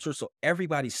cancel culture, so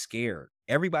everybody's scared.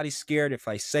 Everybody's scared if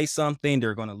I say something,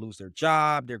 they're going to lose their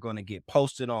job, they're going to get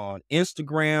posted on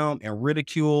Instagram and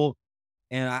ridiculed.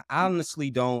 And I honestly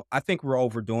don't. I think we're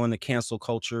overdoing the cancel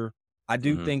culture. I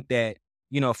do Mhm. think that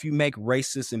if you make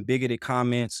racist and bigoted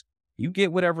comments, you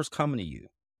get whatever's coming to you.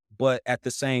 But at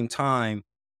the same time,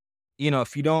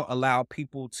 if you don't allow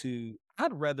people to,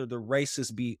 I'd rather the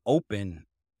racists be open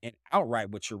and outright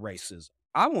with your racism.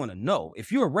 I want to know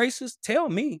if you're a racist, tell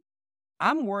me.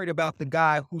 I'm worried about the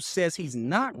guy who says he's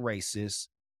not racist,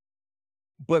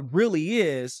 but really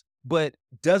is, but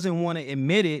doesn't want to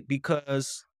admit it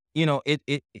because,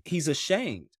 he's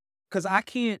ashamed. Cause I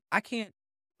can't I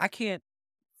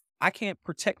can't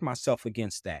protect myself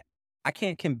against that. I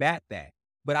can't combat that,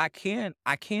 but I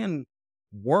can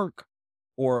work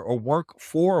or work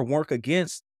for or work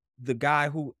against the guy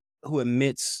who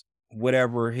admits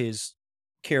whatever his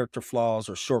character flaws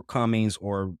or shortcomings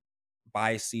or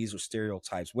biases or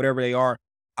stereotypes, whatever they are.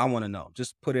 I want to know.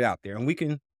 Just put it out there, and we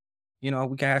can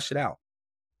hash it out.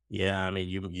 Yeah, I mean,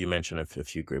 you mentioned a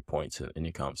few great points in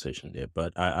your conversation there,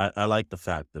 but I like the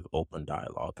fact of open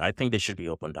dialogue. I think there should be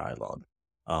open dialogue.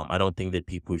 I don't think that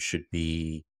people should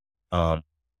be, um,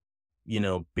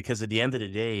 because at the end of the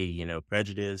day,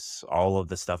 prejudice, all of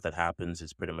the stuff that happens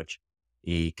is pretty much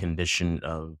a condition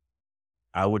of,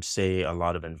 I would say, a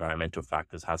lot of environmental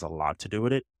factors has a lot to do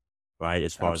with it, right?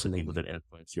 As far as the people Absolutely. that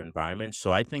influence your environment.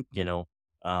 So I think,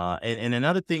 and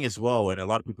another thing as well, and a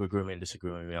lot of people agree with me and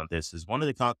disagree with me on this, is one of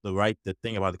the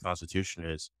thing about the Constitution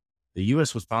is the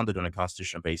U.S. was founded on a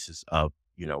constitutional basis of,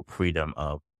 freedom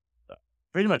of uh,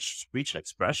 pretty much speech and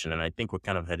expression. And I think we're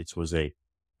kind of headed towards a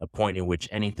point in which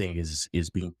anything is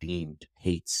being deemed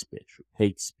hate speech.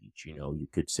 Hate speech, you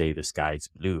could say the sky's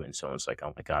blue, and someone's like,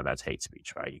 "Oh my God, that's hate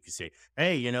speech," right? You could say,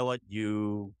 "Hey, you know what?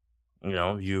 You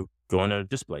going to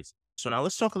this place." So now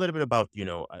let's talk a little bit about,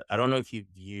 I don't know if you've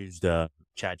used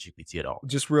ChatGPT at all.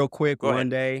 Just real quick, Go ahead. one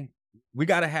day we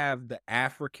got to have the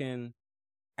African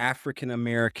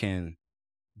American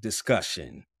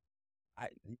discussion. I,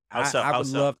 How I so? I How would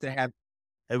so? love to have.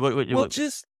 Hey, Well,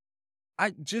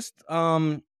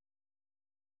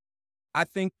 I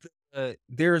think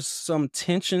there's some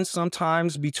tension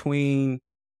sometimes between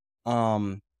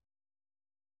um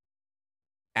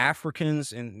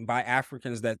Africans, and by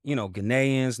Africans that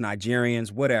Ghanaians,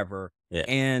 Nigerians, whatever, yeah.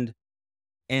 and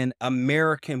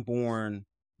American born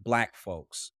black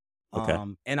folks. Okay.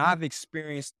 And I've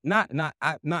experienced not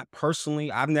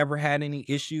personally, I've never had any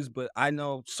issues, but I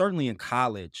know certainly in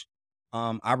college,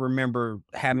 I remember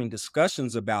having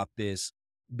discussions about this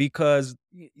because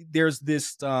there's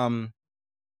this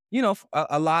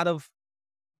a lot of,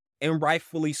 and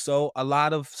rightfully so, a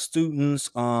lot of students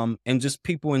and just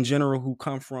people in general who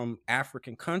come from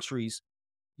African countries,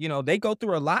 they go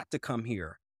through a lot to come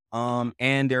here.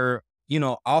 And they're,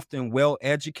 often well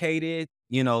educated,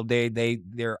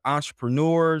 they're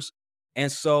entrepreneurs.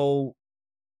 And so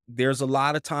there's a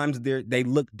lot of times they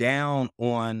look down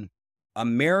on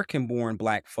American born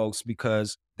black folks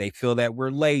because they feel that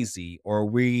we're lazy, or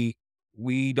we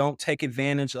don't take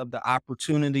advantage of the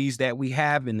opportunities that we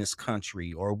have in this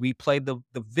country, or we play the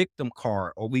victim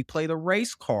card, or we play the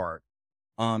race card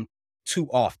um too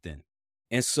often.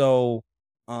 And so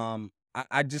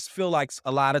I just feel like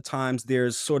a lot of times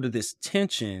there's sort of this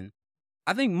tension.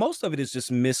 I think most of it is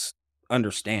just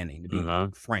misunderstanding, to be Hmm.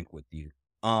 frank with you.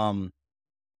 Um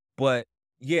but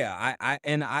yeah,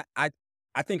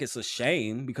 I think it's a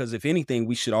shame because if anything,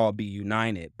 we should all be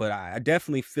united. But I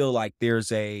definitely feel like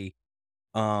there's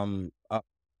um a,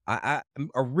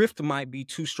 a rift might be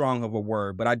too strong of a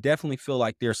word, but I definitely feel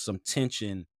like there's some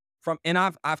tension from, and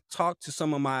I've talked to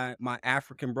some of my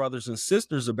African brothers and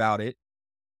sisters about it,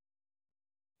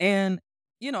 and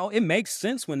it makes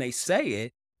sense when they say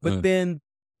it. But Mm. then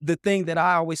the thing that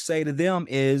I always say to them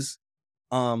is,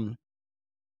 um,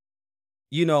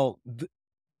 you know, w-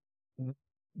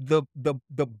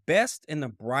 the best and the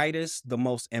brightest, the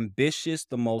most ambitious,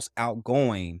 the most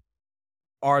outgoing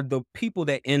are the people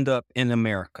that end up in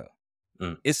America.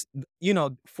 Mm. It's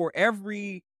for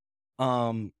every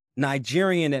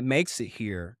Nigerian that makes it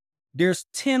here, there's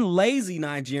 10 lazy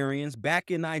Nigerians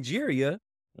back in Nigeria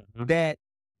Mhm. that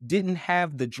didn't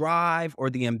have the drive or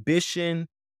the ambition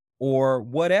or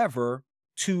whatever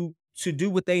to do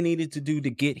what they needed to do to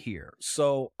get here.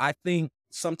 So I think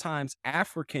sometimes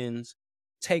Africans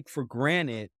take for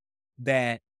granted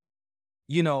that,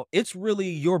 it's really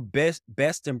your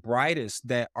best and brightest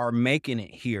that are making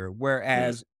it here. Mm,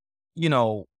 Whereas, you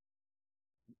know,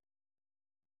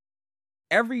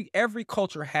 every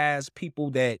culture has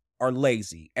people that are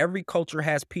lazy. Every culture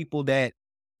has people that,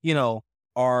 you know,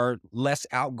 are less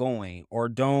outgoing or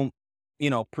don't,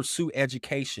 pursue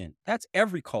education. That's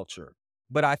every culture.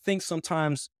 But I think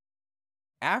sometimes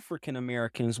African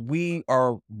Americans, we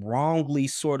are wrongly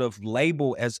sort of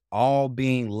labeled as all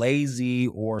being lazy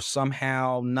or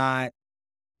somehow not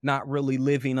really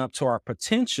living up to our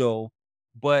potential.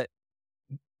 But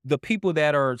the people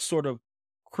that are sort of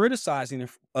criticizing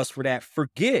us for that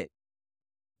forget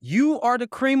you are the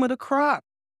cream of the crop.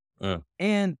 mm,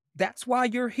 And that's why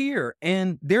you're here.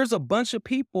 And there's a bunch of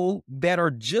people that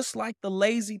are just like the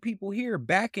lazy people here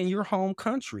back in your home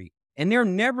country, and they're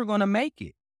never going to make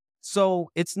it. So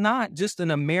it's not just an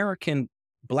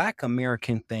Black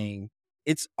American thing,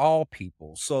 it's all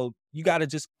people. So you got to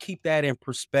just keep that in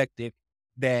perspective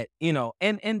that,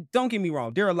 and don't get me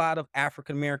wrong, there are a lot of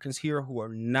African Americans here who are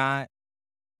not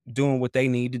doing what they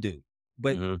need to do.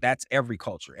 But mhm. that's every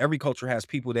culture. Every culture has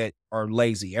people that are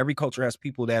lazy. Every culture has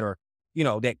people that are,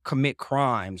 that commit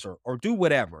crimes or do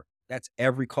whatever. That's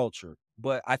every culture.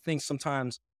 But I think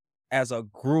sometimes as a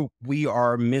group, we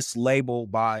are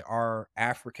mislabeled by our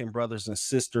African brothers and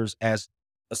sisters as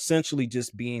essentially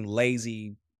just being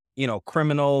lazy,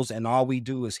 criminals, and all we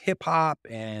do is hip hop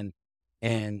and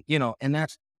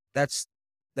that's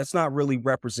that's not really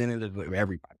representative of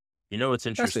everybody. You know what's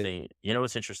That's it. interesting? You know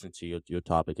what's interesting to your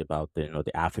topic about the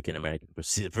the African American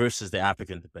versus the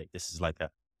African debate. This is like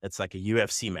it's like a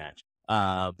UFC match.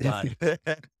 But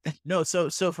no, so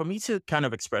for me to kind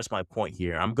of express my point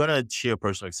here, I'm gonna share a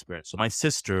personal experience. So my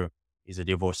sister is a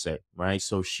divorcee, right?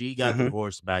 So she got Mhm.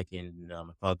 divorced back in I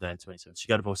found that in 2017. She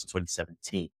got divorced in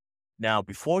 2017. Now,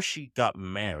 before she got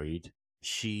married,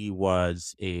 she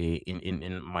was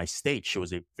in my state. She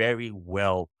was a very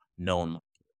well known,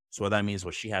 so what that means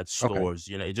was she had Okay. stores,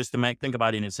 just to think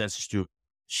about it in a sense is to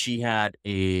she had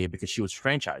a because she was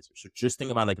franchisor. So just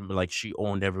think about like she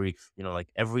owned every, like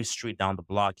every street down the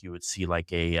block you would see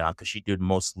like a because she did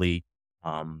mostly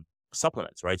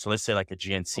supplements, right? So let's say like a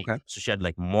GNC. Okay. So she had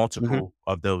like Mhm. multiple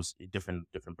of those different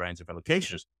brands, different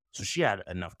locations. So she had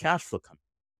enough cash flow coming.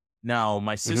 Now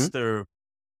my Mhm. sister,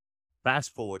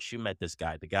 fast forward, she met this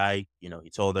guy. The guy, he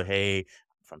told her, "Hey, I'm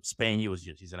from Spain."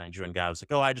 He's a Nigerian guy. I was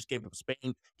like, "Oh, I just came from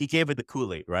Spain." He gave her the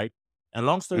Kool-Aid, right? And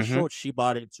long story Mhm. short, she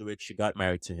bought into it. She got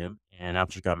married to him, and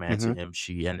after she got married to Mhm. him,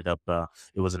 she ended up.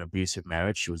 It was an abusive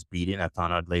marriage. She was beaten. I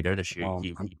found out later that I'm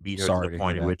he beat her to the sorry to hear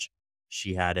point in that. which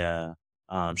she had a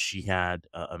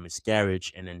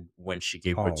miscarriage, and then when she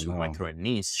gave birth Oh, to my no. current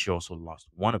niece, she also lost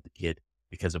one of the kid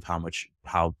because of how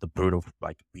the brutal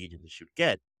like beating that she would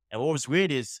get. And what was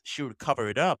weird is she would cover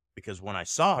it up because when I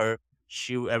saw her,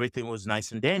 everything was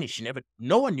nice and dandy.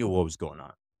 No one knew what was going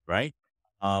on, right?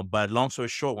 But long story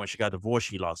short, when she got divorced,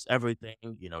 she lost everything.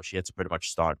 She had to pretty much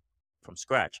start from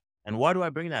scratch. And why do I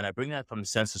bring that? I bring that from the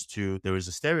census to there is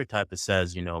a stereotype that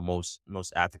says,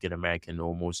 most African American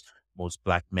or most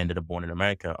black men that are born in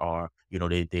America are,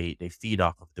 they feed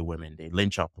off of the women, they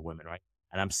lynch off the women, right?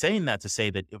 And I'm saying that to say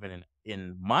that even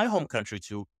in my home country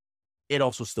too, it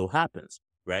also still happens,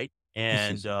 right? This And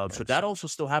is so that embarrassing. also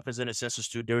still happens in a sense as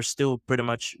to there's still pretty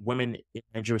much women in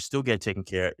Nigeria still get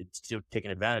still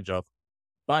taken advantage of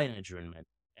by Nigerian men.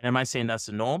 And am I saying that's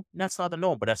the norm? That's not the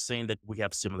norm, but that's saying that we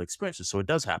have similar experiences. So it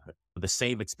does happen. The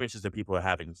same experiences that people are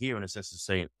having here in a sense of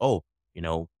saying, oh, you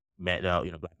know, black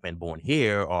men born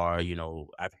here are,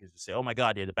 Africans who say, oh my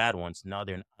God, they're the bad ones. No,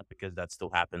 they're not because that still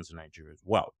happens in Nigeria as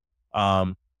well.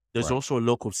 Um, there's Right. also a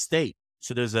local state.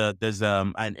 So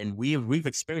and we've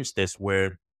experienced this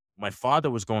where my father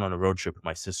was going on a road trip with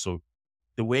my sister. So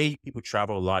the way people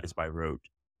travel a lot is by road.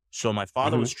 So my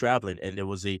father was Mhm. traveling and there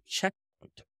was a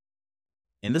checkpoint,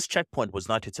 and this checkpoint was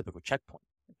not your typical checkpoint.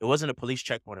 It wasn't a police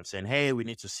checkpoint of saying, "Hey, we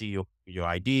need to see your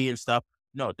ID and stuff."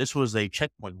 No, this was a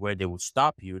checkpoint where they would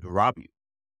stop you to rob you.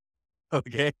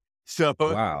 Okay, so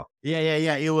Wow. yeah.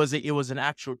 It was an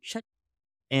actual check,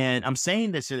 and I'm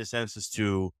saying this in a sense as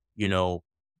to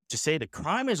say that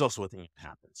crime is also a thing that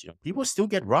happens. People still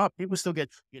get robbed. People still get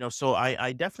So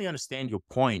I definitely understand your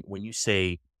point when you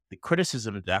say the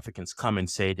criticism that Africans come and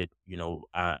say that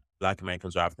Black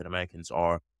Americans or African Americans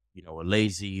are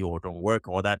lazy or don't work,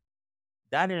 all that.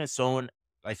 That in its own,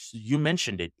 like you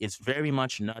mentioned it, it's very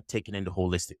much not taken in the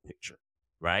holistic picture,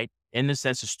 right? In the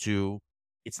sense as to,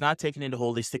 it's not taken in the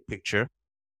holistic picture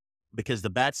because the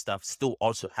bad stuff still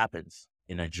also happens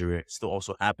in Nigeria, still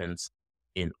also happens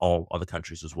in all other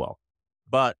countries as well.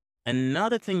 But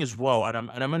another thing as well, and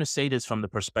I'm going to say this from the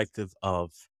perspective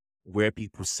of where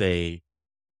people say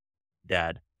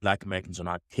that Black Americans are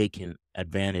not taking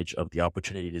advantage of the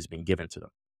opportunity that's been given to them.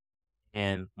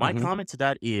 And my Mhm. comment to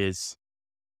that is,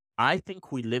 I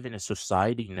think we live in a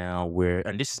society now where,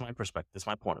 and this is my perspective, this is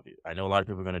my point of view. I know a lot of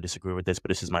people are going to disagree with this, but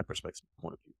this is my perspective,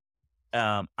 point of view.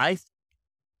 I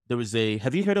There was a.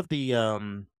 Have you heard of the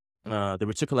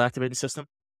reticular activating system?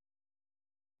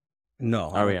 No,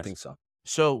 I don't RAS. think so.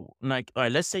 So, like, all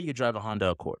right, let's say you drive a Honda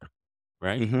Accord,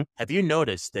 right? Mhm. Have you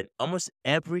noticed that almost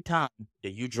every time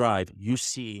that you drive, you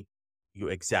see your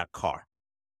exact car?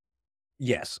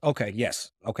 Yes. Okay,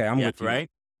 yes. Okay, I'm Yeah, with you. right?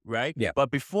 Right? Yeah.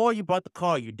 But before you bought the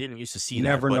car, you didn't used to see that.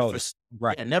 Never But noticed.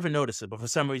 Right. yeah, never notice it. But for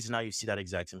some reason now you see that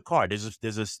exact same car. There's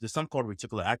something called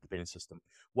reticular activating system.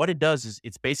 What it does is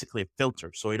it's basically a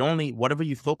filter. So it only whatever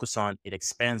you focus on, it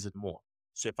expands it more.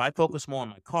 So if I focus more on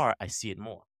my car, I see it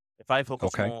more. If I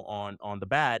focus Okay. more on the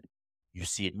bad, you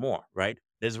see it more, right?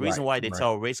 There's a reason Right, why they right.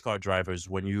 tell race car drivers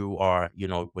when you are,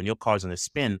 when your car's in a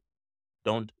spin,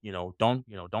 don't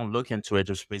look into it.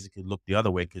 Just basically look the other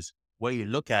way because where you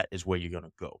look at is where you're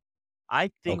gonna go.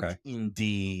 I think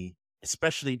Okay.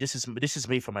 especially this is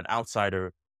me from an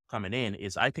outsider coming in,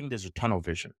 is I think there's a tunnel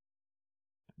vision,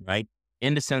 right?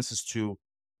 In the sense as to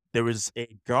there is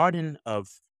a garden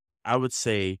of, I would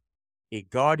say, a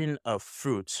garden of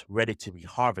fruits ready to be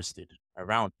harvested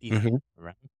around people, Mhm.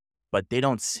 right? But they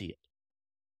don't see it,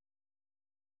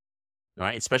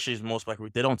 right? Especially as most Black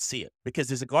people, they don't see it because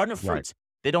there's a garden of Right. fruits.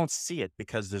 They don't see it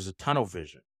because there's a tunnel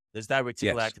vision. There's that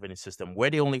reticular Yes. activating system where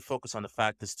they only focus on the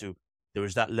fact as to there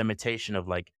is that limitation of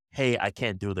like, hey, I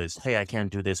can't do this. Hey, I can't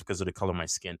do this because of the color of my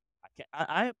skin. I can't.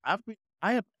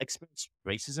 I have experienced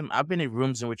racism. I've been in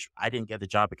rooms in which I didn't get the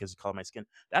job because of the color of my skin.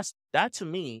 That to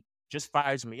me just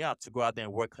fires me up to go out there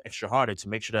and work extra harder to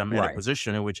make sure that I'm in a Right.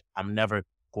 position in which I'm never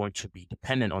going to be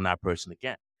dependent on that person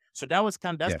again. So that's Yeah.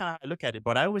 kind of how I look at it.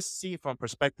 But I always see it from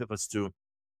perspective as to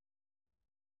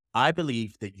I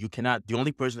believe that you cannot the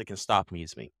only person that can stop me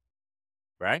is me.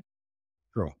 Right.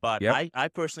 True. But Yep. I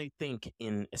personally think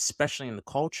especially in the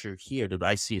culture here that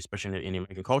I see, especially in the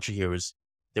American culture here, is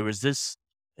there is this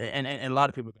and a lot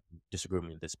of people disagree with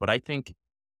me on this, but I think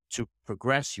to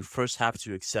progress, you first have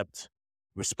to accept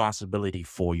responsibility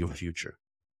for your future.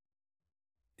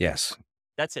 Yes.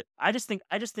 That's it. I just think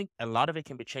a lot of it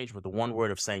can be changed with the one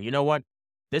word of saying, you know what?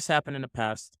 This happened in the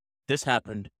past. This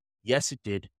happened. Yes, it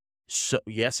did. So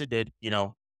yes, it did.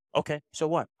 Okay. So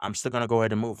what? I'm still gonna go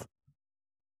ahead and move.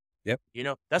 Yep.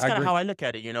 That's I kind of agree. how I look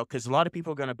at it. Because a lot of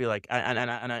people are gonna be like, so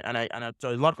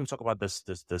a lot of people talk about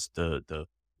the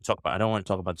talk about. I don't want to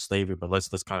talk about slavery, but let's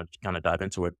kind of dive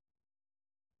into it.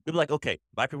 People are like, okay,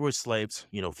 Black people were slaves,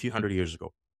 a few hundred years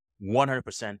ago.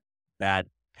 100%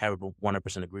 bad, terrible.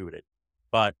 100% agree with it.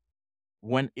 But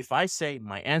if I say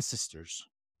my ancestors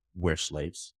were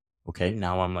slaves, okay,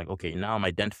 now I'm like, okay, now I'm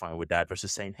identifying with that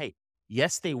versus saying, hey,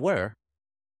 yes, they were,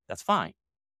 that's fine.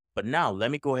 But now let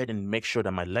me go ahead and make sure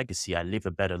that my legacy, I leave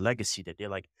a better legacy that they're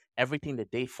like everything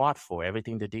that they fought for,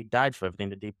 everything that they died for, everything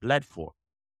that they bled for.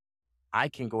 I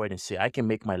can go ahead and say, I can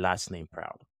make my last name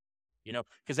proud,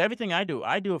 because everything I do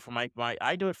it for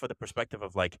I do it for the perspective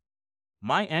of like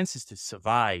my ancestors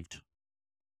survived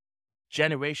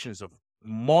generations of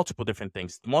multiple different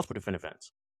things, multiple different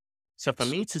events. So for S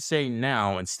me to say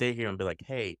now and stay here and be like,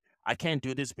 hey, I can't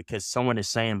do this because someone is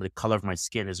saying the color of my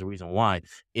skin is the reason why,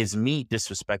 is me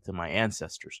disrespecting my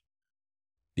ancestors.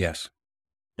 Yes.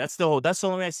 That's the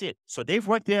only way I see it. So they've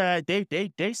worked there,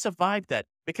 they survived that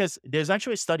because there's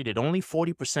actually a study that only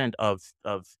 40% of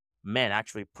men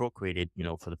actually procreated,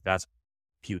 for the past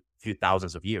few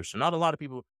thousands of years. So not a lot of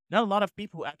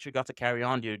people actually got to carry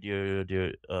on their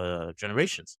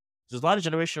generations. There's a lot of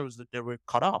generations that were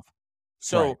cut off. Right.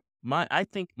 So I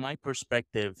think my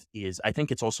perspective is I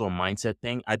think it's also a mindset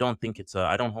thing. I don't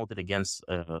hold it against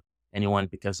anyone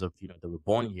because of they were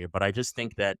born here, but I just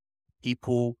think that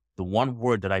the one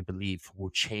word that I believe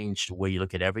will change the way you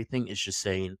look at everything is just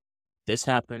saying this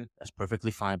happened. That's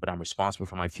perfectly fine, but I'm responsible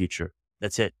for my future.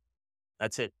 That's it.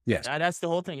 That's it. Yes. That's the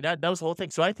whole thing. That was the whole thing.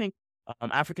 So I think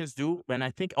Africans do, and I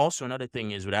think also another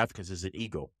thing is with Africans is an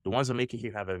ego. The ones that make it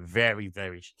here have a very,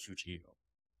 very huge ego.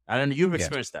 And you've Yes.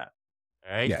 experienced that,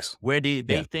 all right? Yes. Where they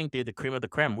Yes. think they're the cream of the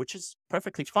creme, which is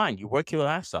perfectly fine. You work your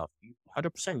ass off,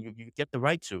 100%. You get the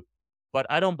right to, but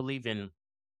I don't believe in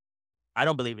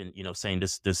saying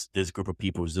this group of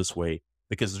people is this way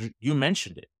because you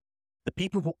mentioned it. The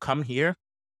people who come here,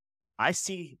 I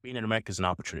see being in America as an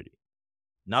opportunity.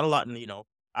 Not a lot,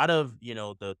 out of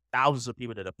the thousands of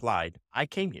people that applied, I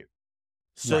came here.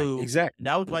 Right. So Exactly.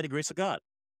 that was by the grace of God.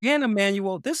 And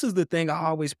Emmanuel, this is the thing I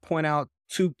always point out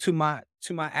to my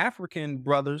African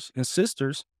brothers and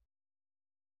sisters.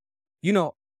 You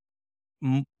know,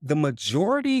 The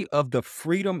majority of the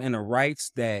freedom and the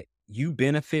rights that you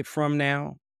benefit from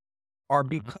now are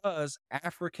Mhm, because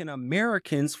African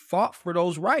Americans fought for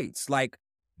those rights, like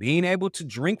being able to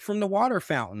drink from the water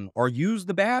fountain or use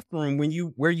the bathroom when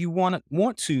you where you want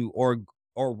to,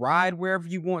 or ride wherever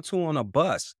you want to on a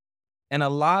bus. And a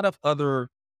lot of other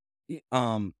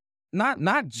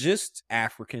not just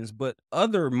Africans, but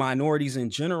other minorities in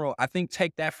general, I think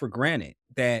take that for granted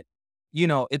that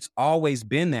it's always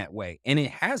been that way, and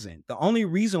it hasn't. The only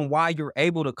reason why you're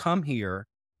able to come here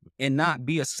and not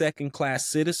be a second class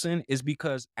citizen is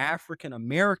because African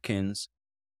Americans,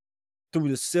 through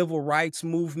the civil rights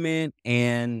movement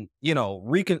and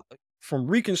from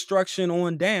Reconstruction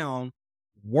on down,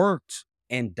 worked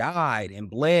and died and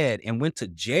bled and went to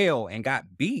jail and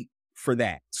got beat for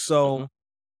that. So mhm,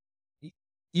 y-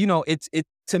 it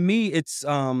to me, it's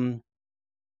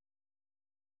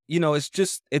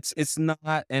just it's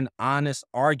not an honest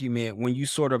argument when you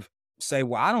sort of say,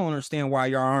 "Well, I don't understand why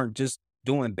y'all aren't just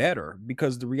doing better,"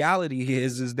 because the reality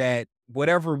is that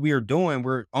whatever we're doing,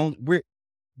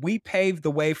 we paved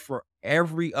the way for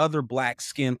every other black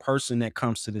skinned person that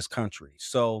comes to this country.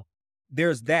 So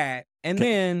there's that. And okay,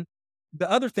 then the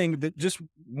other thing, that just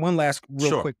one last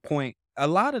real sure. quick point. A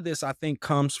lot of this I think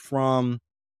comes from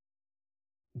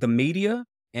the media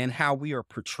and how we are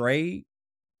portrayed.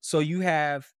 So you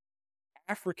have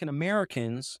African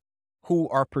Americans who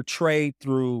are portrayed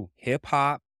through hip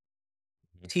hop,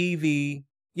 Mhm, TV,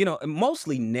 and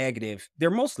mostly negative. They're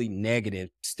mostly negative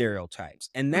stereotypes.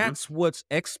 And mhm, that's what's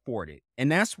exported.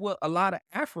 And that's what a lot of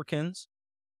Africans,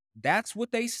 that's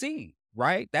what they see,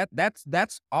 right?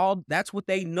 That's what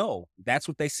they know. That's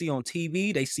what they see on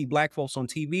TV. They see black folks on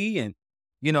TV, and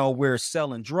we're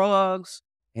selling drugs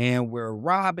and we're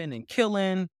robbing and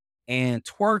killing and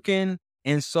twerking.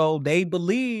 And so they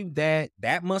believe that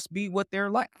that must be what they're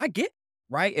like. I get,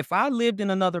 right? If I lived in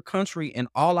another country and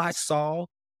all I saw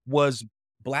was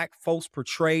black folks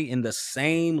portrayed in the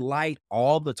same light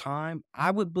all the time,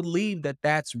 I would believe that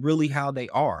that's really how they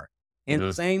are. And mhm,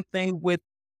 same thing with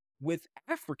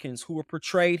Africans who are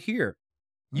portrayed here.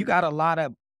 You got a lot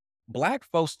of black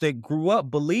folks that grew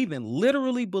up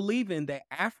literally believing that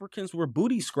Africans were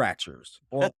booty scratchers,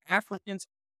 or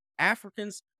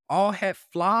Africans all had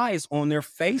flies on their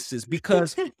faces,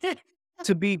 because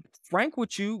to be frank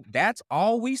with you, that's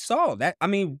all we saw. That I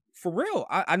mean, for real.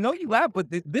 I know you laugh, but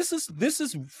this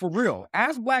is for real.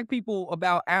 Ask black people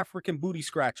about African booty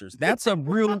scratchers. That's a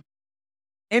real,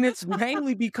 and it's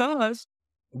mainly because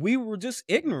we were just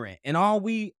ignorant, and all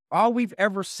we've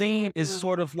ever seen is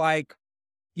sort of like,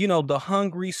 the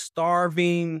hungry,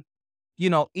 starving,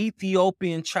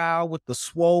 Ethiopian child with the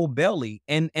swole belly.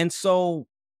 And so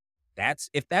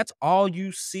if that's all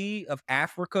you see of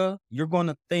Africa, you're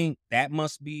gonna think that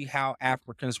must be how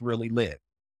Africans really live.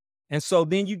 And so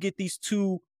then you get these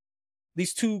two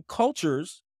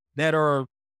cultures that are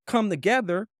come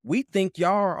together. We think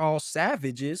y'all are all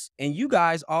savages, and you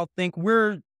guys all think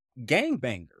we're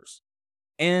gangbangers.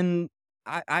 And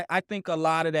I think a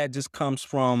lot of that just comes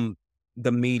from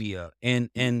the media and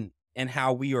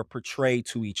how we are portrayed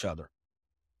to each other.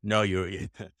 No, your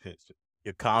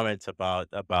comments about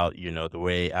the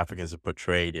way Africans are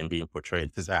portrayed and being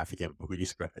portrayed as African booty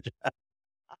scratch.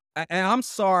 And I'm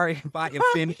sorry if I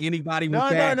offend anybody with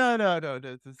No, no, that. no, no,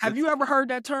 no. Have you ever heard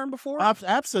that term before?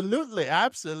 Absolutely,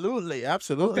 absolutely,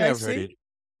 absolutely. Okay, I've heard see? it.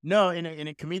 No, in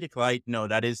a comedic light, no,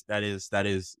 that is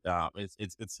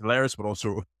it's hilarious, but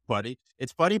also funny.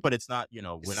 It's funny, but it's not.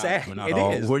 We're Sad. not It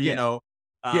all. is. We're Yeah.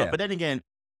 Yeah. But then again,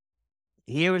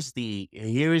 here is the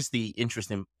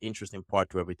interesting part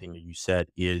to everything that you said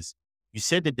is you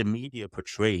said that the media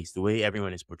portrays the way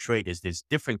everyone is portrayed is there's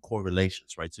different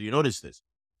correlations, right? So you notice this.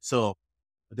 So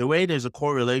the way there's a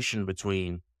correlation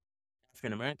between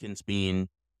African Americans being,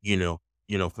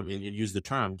 from, and you use the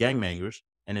term gangbangers,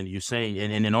 and then you say,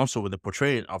 and then also with the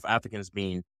portrayal of Africans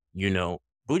being,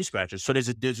 booty scratchers. So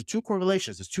there's two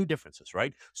correlations, there's two differences,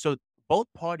 right? So both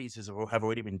parties have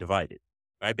already been divided,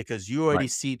 right? Because you already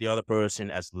Right. see the other person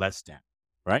as less than,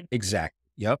 right? Exactly.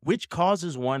 Yep. Which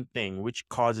causes one thing, which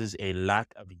causes a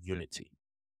lack of unity,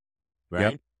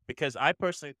 Yep. right? Because I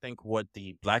personally think what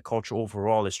the black culture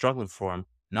overall is struggling from,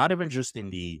 not even just in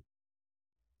the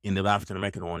African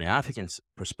American or in the African's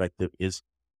perspective, is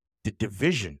the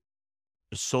division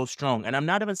is so strong. And I'm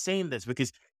not even saying this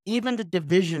because even the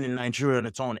division in Nigeria on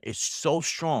its own is so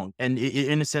strong. And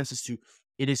in a sense,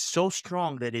 it is so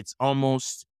strong that it's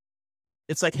almost,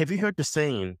 it's like, have you heard the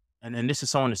saying? And this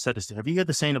is someone who said this. Have you heard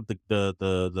the saying of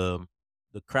the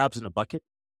crabs in a bucket?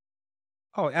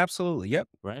 Oh, absolutely. Yep.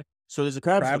 Right. So there's the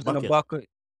crabs in a Crabs in a bucket. bucket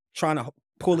trying to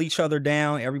pull each other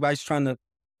down. Everybody's trying to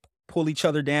pull each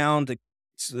other down to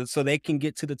so they can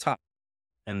get to the top.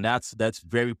 And that's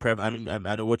very prevalent. I mean,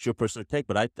 I don't know what's your personal take,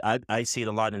 but I see it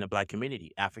a lot in the Black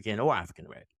community, African or African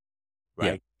American.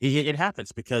 Yeah, Right? It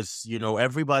happens because,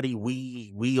 everybody,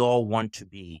 we all want to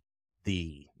be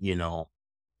the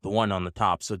one on the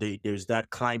top. So there's that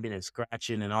climbing and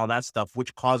scratching and all that stuff,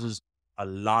 which causes a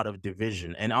lot of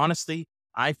division. And honestly,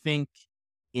 I think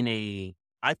in a,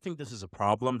 I think this is a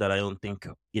problem that I don't think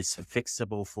is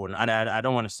fixable I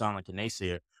don't want to sound like a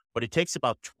naysayer, but it takes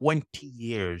about 20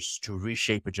 years to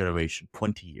reshape a generation,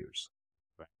 20 years.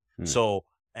 Right. mm, So,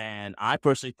 and I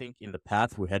personally think in the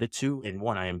path we're headed to, and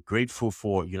one, I am grateful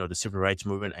for, the civil rights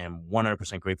movement. I am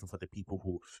 100% grateful for the people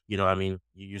who, I mean,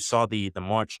 you saw the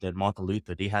march that Martin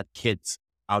Luther, they had kids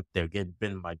out there getting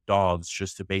bitten by dogs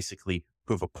just to basically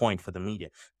prove a point for the media.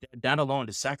 That alone,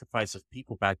 the sacrifice of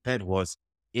people back then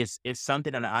is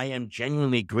something that I am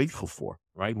genuinely grateful for,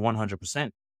 right?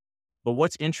 100%. But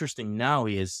what's interesting now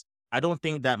is I don't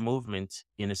think that movement,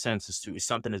 in a sense, is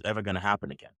something that's ever going to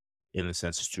happen again. In a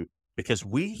sense, is true because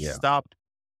we yeah, stopped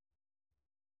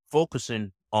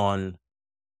focusing on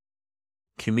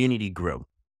community growth,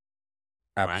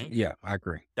 right? absolutely. Yeah, I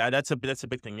agree. That's a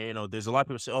big thing. There's a lot of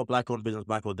people say, "Oh, black owned business,"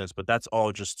 but that's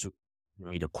all just to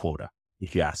meet a quota,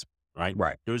 if you ask me, right?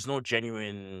 Right. There's no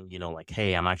genuine, like,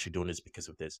 "Hey, I'm actually doing this because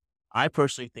of this." I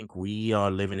personally think we are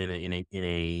living in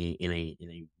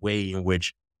a way in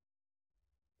which,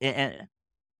 and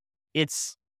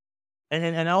it's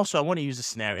and also I want to use a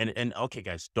scenario. And okay,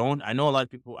 guys, don't. I know a lot of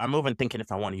people. I'm even thinking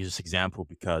if I want to use this example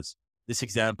because this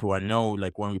example, I know,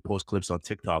 like when we post clips on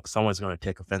TikTok, someone's going to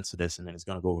take offense to this, and then it's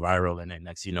going to go viral, and then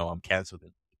next, I'm canceled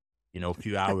in, a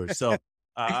few hours. So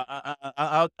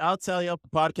I'll tell you up the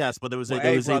podcast. But Well,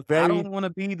 there hey, was a brother, I very don't want to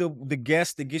be the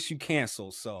guest that gets you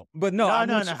canceled. So, but no, I no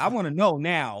no want no you. I want to know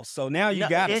now. So now you no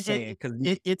gotta say it because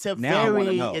it's a now I want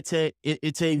to very know. it's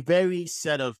a very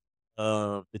set of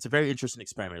it's a very interesting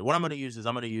experiment. What I'm going to use is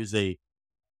I'm going to use a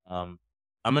Um,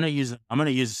 I'm gonna use I'm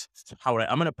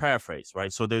gonna paraphrase,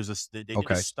 right? So they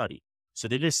did a Okay. study. So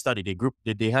they did a study.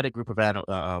 They had a group of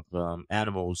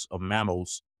animals of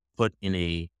mammals put in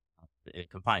a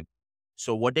confinement.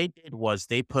 So what they did was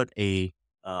they put a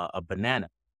banana.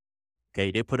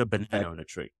 Okay, they put a Okay. banana on a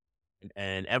tree,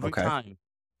 and every Okay. time,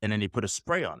 and then they put a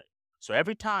spray on it. So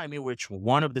every time in which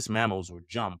one of these mammals would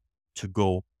jump to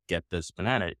go get this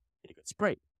banana, it gets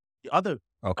sprayed. The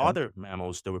Okay. other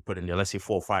mammals that were put in there, let's say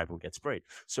 4 or 5, will get sprayed.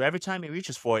 So every time he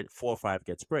reaches for it, 4 or 5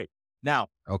 get sprayed. Now,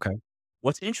 Okay.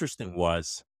 what's interesting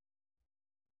was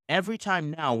every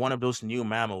time now one of those new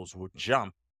mammals would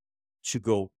jump to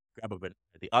go grab a banana,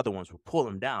 the other ones would pull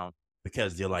them down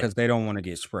because they're like, Because they don't want to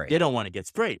get they sprayed. don't want to get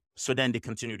sprayed. So then they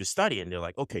continue to study and they're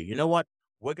like, okay, you know what?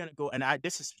 We're gonna go. And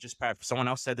this is just someone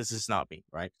else said this is not me,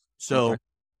 right? Okay. So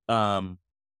um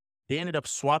they ended up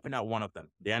swapping out one of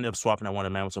them. They ended up swapping out one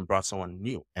of the mammals and brought someone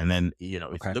new. And then, it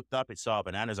Okay. looked up, it saw a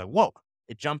banana, it's like, whoa,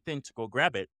 it jumped in to go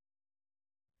grab it.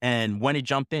 And when it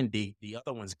jumped in, the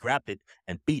other ones grabbed it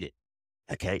and beat it.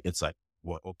 Okay. It's like,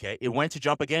 what? Okay. It went to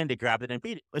jump again, they grabbed it and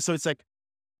beat it. So it's like,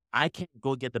 I can't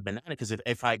go get the banana because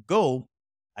if I go,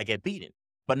 I get beaten.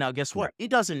 But now guess Right. what? It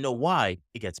doesn't know why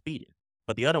it gets beaten,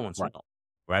 but the other ones Right. know,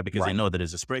 right? Because they Right. know that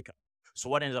there's a spray gun. So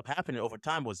what ended up happening over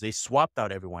time was they swapped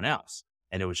out everyone else,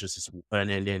 and it was just this, and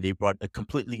then they brought a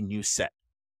completely new set.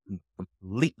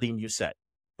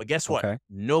 But guess what? Okay.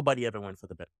 Nobody ever went for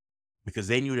the banana because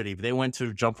they knew that if they went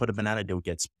to jump for the banana, they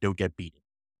would get beaten.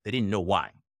 They didn't know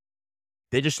why.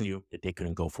 They just knew that they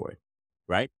couldn't go for it,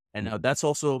 right? And Mm, now that's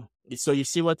also so you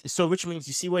see which means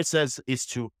you see what it says is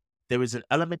there is an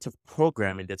element of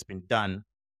programming that's been done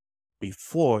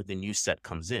before the new set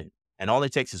comes in, and all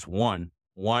it takes is one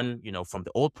from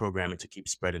the old programming to keep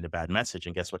spreading the bad message,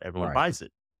 and guess what? Everyone right. buys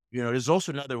it. There's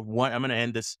also another one. I'm going to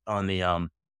end this on the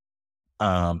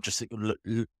just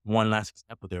one last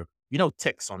example there.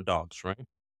 Ticks on dogs, right?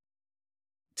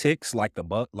 Ticks like the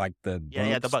bug, like the Yeah,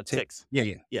 yeah, the bugs bug tick. ticks. Yeah.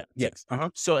 Yeah. Yeah, Yeah. ticks. Uh huh.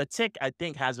 So a tick, I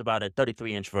think, has about a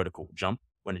 33-inch vertical jump.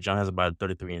 When the jump has about a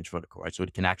 33-inch vertical, right? So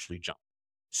it can actually jump.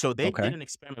 So they did Okay. an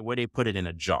experiment where they put it in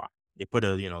a jar. They put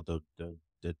the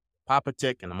papa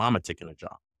tick and the mama tick in a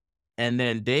jar, and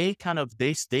then they kind of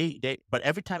but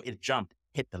every time it jumped,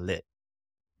 hit the lid,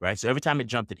 right? So every time it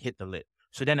jumped, it hit the lid.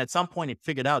 So then at some point, it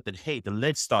figured out that hey, the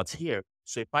lid starts here.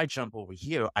 So if I jump over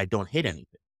here, I don't hit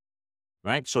anything,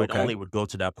 right? So it Okay. only would go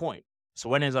to that point. So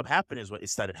what ends up happening is what it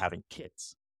started having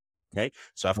kids. Okay.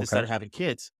 So after they Okay. started having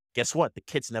kids, guess what? The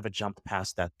kids never jumped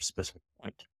past that specific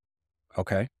point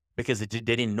Okay. because they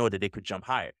didn't know that they could jump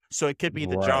higher. So it could be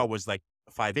the Right. jaw was like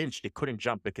a 5-inch. They couldn't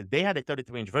jump because they had a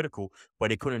 33-inch vertical, but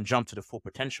they couldn't jump to the full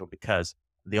potential because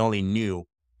they only knew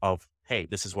of, hey,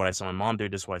 this is what I saw my mom do.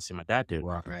 This is what I see my dad do.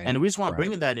 And Right. the reason why I'm Right.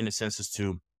 bringing that in a sense is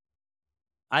to,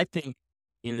 I think,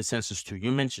 in the sense is to,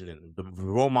 you mentioned it, the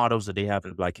role models that they have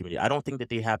in the Black community. I don't think that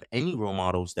they have any role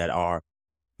models that are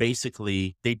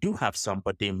basically, they do have some,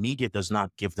 but the media does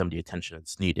not give them the attention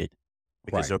that's needed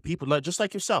because Right. there are people like, just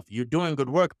like yourself, you're doing good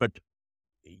work, but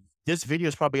this video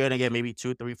is probably going to get maybe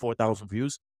 2, 3, 4,000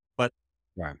 views. But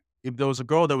Right. if there was a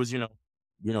girl that was,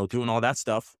 doing all that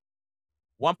stuff,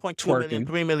 1.2 million, Twerking.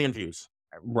 3 million views,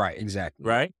 Right. Exactly.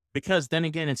 right? Because then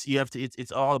again, it's you have to.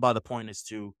 It's all about the point is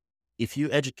to, if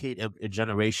you educate a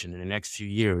generation in the next few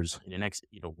years, in the next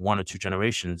 1 or 2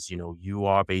 generations, you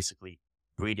are basically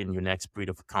breeding your next breed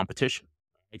of competition.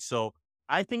 Right? So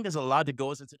I think there's a lot that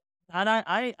goes into, and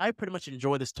I pretty much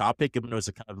enjoy this topic, even though it's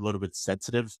a kind of a little bit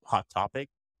sensitive, hot topic.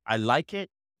 I like it.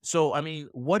 So, I mean,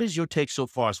 what is your take so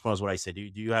far as what I said? Do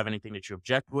you have anything that you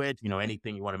object with?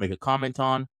 Anything you want to make a comment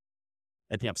on?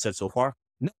 Anything I've said so far?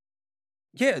 No,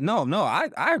 yeah, no,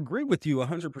 I agree with you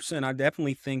 100%. I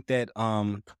definitely think that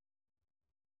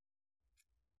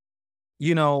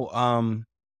you know,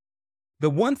 the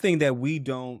one thing that we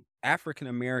don't African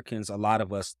Americans, a lot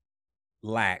of us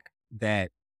lack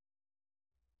that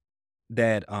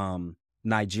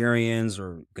Nigerians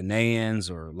or Ghanaians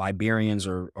or Liberians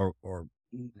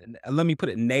let me put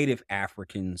it, native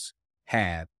Africans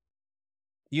have.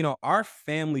 Our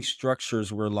family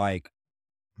structures were like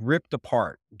ripped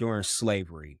apart during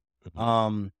slavery. Mhm.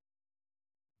 Um,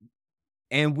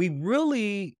 and we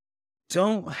really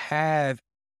don't have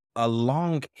a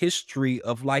long history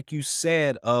of, like you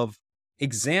said, of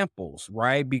examples,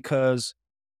 right? Because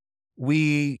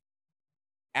we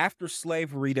after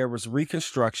slavery, there was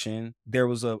Reconstruction. There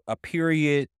was a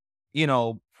period,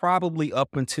 probably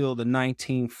up until the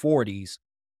 1940s,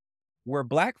 where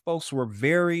Black folks were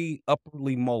very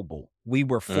upwardly mobile. We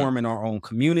were Mm, forming our own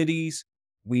communities.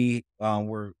 We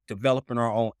were developing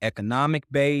our own economic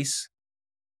base.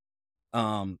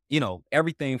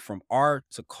 Everything from art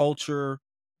to culture,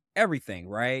 everything,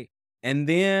 right? And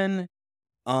then,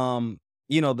 um,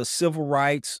 the civil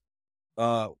rights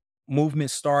uh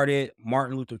movement started.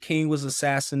 Martin Luther King was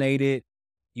assassinated.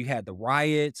 You had the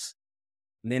riots.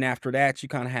 And then after that, you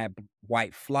kind of had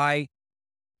white flight.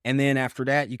 And then after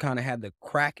that, you kind of had the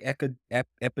crack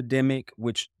epidemic,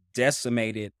 which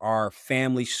decimated our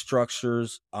family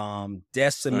structures,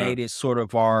 mm, decimated sort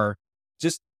of our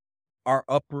just our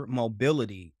upward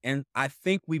mobility. And I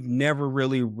think we've never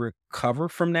really recovered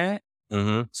from that.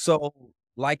 mhm, So,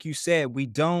 like you said, we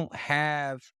don't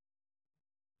have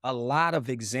a lot of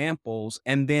examples.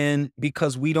 And then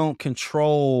because we don't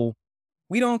control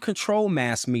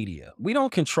mass media. We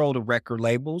don't control the record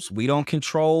labels. We don't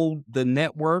control the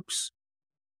networks.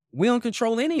 We don't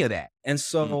control any of that. And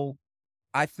mm, so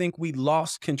I think we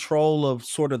lost control of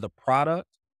sort of the product.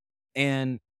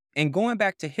 And going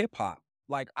back to hip hop,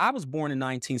 like I was born in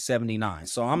 1979.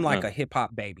 So I'm like mm, a hip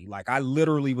hop baby. Like I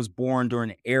literally was born during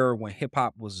the era when hip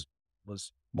hop was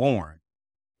born.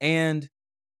 And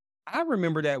I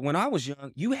remember that when I was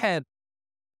young, you had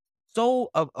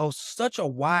of such a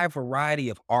wide variety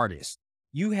of artists.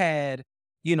 You had,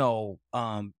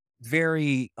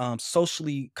 very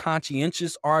socially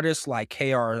conscientious artists like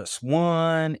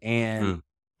KRS-One and mm,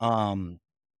 um,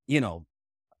 you know,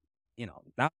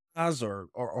 Nas or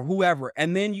whoever.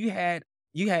 And then you had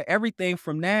everything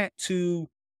from that to,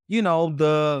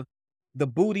 the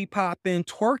booty popping,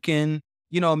 twerking,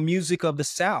 music of the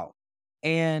South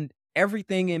and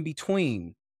everything in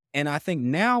between. And I think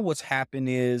now what's happened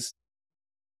is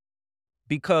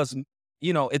because,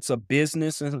 it's a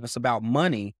business and it's about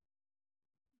money,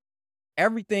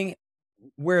 everything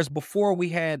whereas before we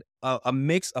had a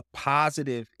mix of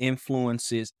positive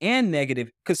influences and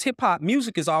negative, because hip hop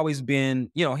has always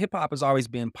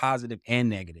been positive and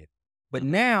negative. But mhm,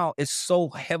 now it's so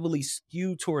heavily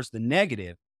skewed towards the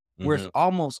negative, where it's mhm,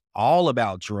 almost all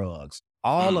about drugs,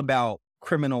 all mm, about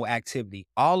criminal activity,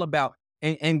 all about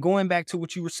and going back to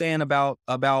what you were saying about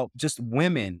just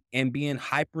women and being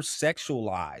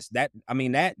hypersexualized. That I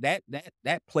mean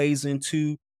that plays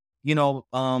into, you know,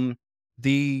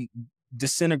 the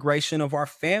disintegration of our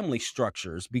family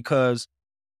structures because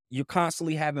you're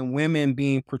constantly having women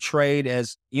being portrayed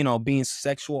as, being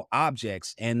sexual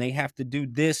objects and they have to do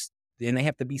this and they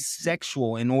have to be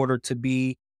sexual in order to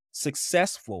be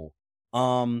successful.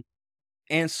 Um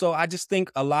and so I just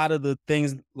think a lot of the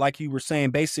things like you were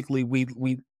saying basically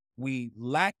we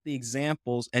lack the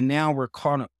examples and now we're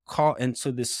caught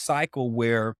into this cycle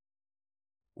where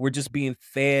we're just being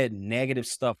fed negative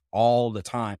stuff all the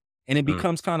time. And it mm,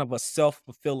 becomes kind of a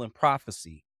self-fulfilling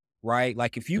prophecy, right?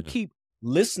 Like if you mhm, keep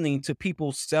listening to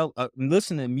people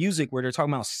listening to music where they're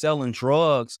talking about selling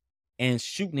drugs and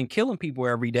shooting and killing people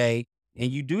every day,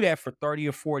 and you do that for 30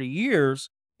 or 40 years,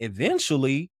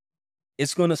 eventually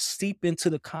it's going to seep into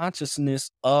the consciousness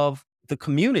of the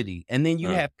community. And then you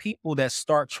mm, have people that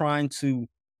start trying to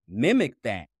mimic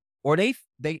that, or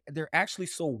they're actually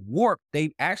so warped.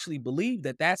 They actually believe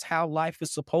that that's how life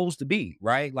is supposed to be,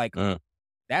 right? Like mm,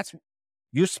 that's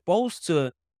you're supposed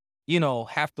to,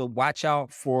 have to watch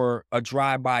out for a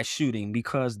drive-by shooting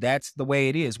because that's the way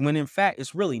it is. When in fact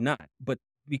it's really not. But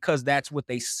because that's what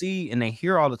they see and they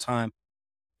hear all the time,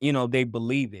 they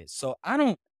believe it. So I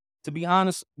don't, to be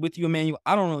honest with you, Emmanuel,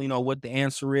 I don't really know what the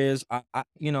answer is.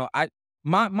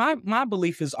 My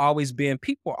belief has always been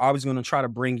people are always going to try to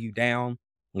bring you down.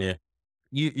 yeah,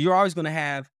 You're always going to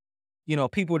have,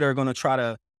 people that are going to try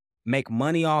to make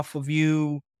money off of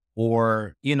you,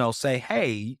 or, say,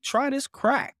 hey, try this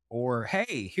crack, or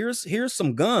hey, here's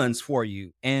some guns for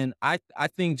you. And I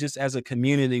think just as a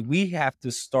community, we have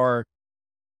to start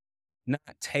not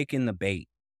taking the bait.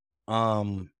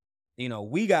 um,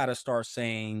 we gotta start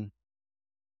saying,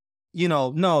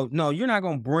 no, no, you're not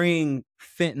gonna bring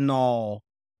fentanyl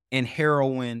and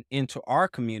heroin into our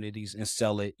communities and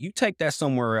sell it. You take that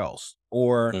somewhere else.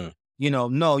 Or, mm,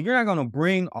 no, you're not gonna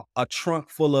bring a trunk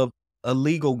full of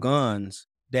illegal guns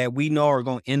that we know are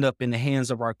gonna end up in the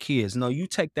hands of our kids. No, you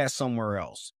take that somewhere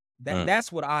else. mm,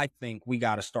 That's what I think we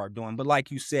gotta start doing. But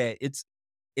like you said,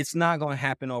 it's not gonna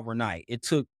happen overnight. It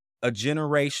took a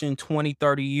generation, 20,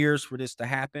 30 years for this to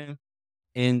happen.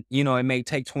 And, it may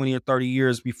take 20 or 30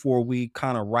 years before we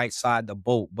kind of right side the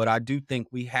boat. But I do think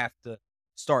we have to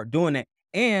start doing that.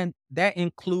 And that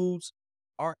includes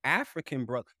our African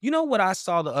brother. You know what I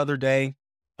saw the other day?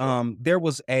 sure,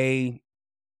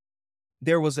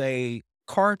 There was a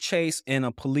car chase and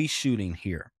a police shooting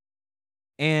here.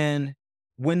 And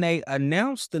when they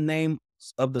announced the names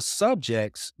of the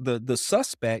subjects, the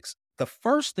suspects, the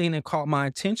first thing that caught my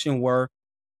attention were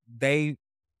they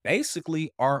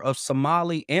basically are of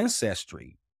Somali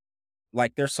ancestry,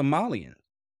 like they're Somalians.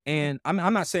 mm, And I'm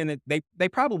not saying that they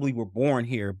probably were born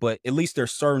here, but at least their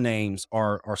surnames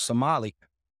are Somali.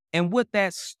 And what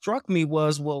that struck me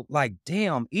was, well, like,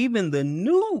 damn, even the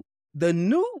new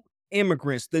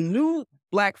immigrants, the new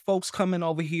black folks coming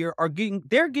over here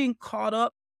they're getting caught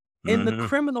up in the mhm,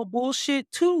 criminal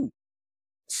bullshit too.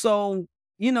 So,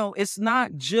 it's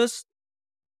not just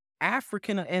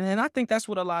African, and I think that's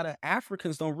what a lot of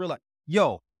Africans don't realize.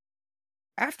 Yo,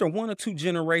 after one or two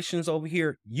generations over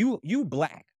here, you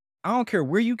black. I don't care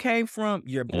where you came from,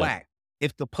 you're yeah, black.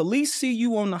 If the police see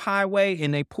you on the highway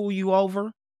and they pull you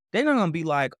over, they're not gonna be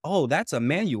like, oh, that's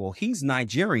Emmanuel. He's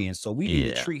Nigerian, so we need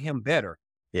to yeah, treat him better.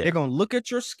 They're yeah, gonna look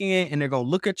at your skin and they're gonna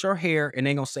look at your hair and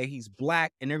they're gonna say he's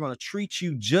black, and they're gonna treat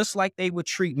you just like they would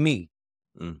treat me.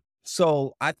 mm.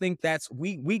 So I think that's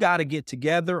we gotta get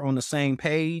together on the same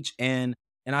page, and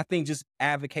I think just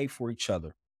advocate for each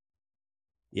other.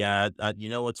 Yeah, you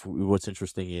know what's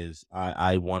interesting is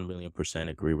I 1,000,000%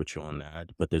 agree with you on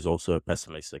that, but there's also a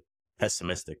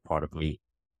pessimistic part of me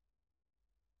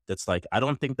that's like I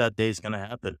don't think that day is gonna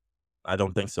happen. I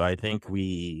don't think so. I think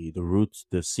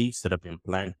the seeds that have been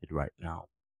planted right now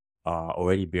are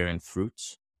already bearing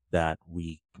fruits that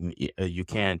you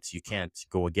can't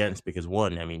go against because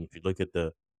one, I mean, if you look at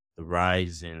the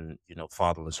rise in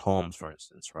fatherless homes, for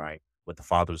instance, right? With the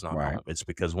father's not Right. home, it's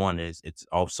because one is it's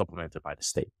all supplemented by the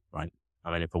state, right?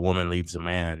 I mean, if a woman leaves a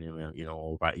man,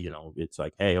 right, it's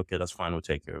like, hey, okay, that's fine, we'll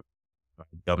take care of it.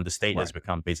 Right? The state has Right.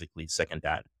 become basically second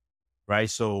dad, right?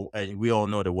 So, and we all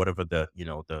know that whatever the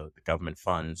government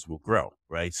funds will grow,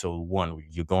 right? So, one,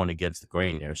 you're going against the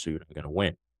grain there, so you're not going to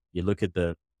win. You look at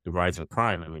the rise in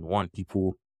crime. I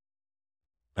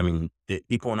mean, the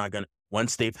people are not going to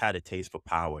once they've had a taste for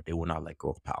power, they will not let go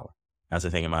of power. That's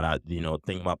the thing about that.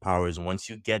 Thing about power is once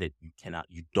you get it,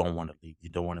 you don't want to leave, you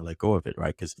don't want to let go of it,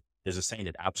 right? Because there's a saying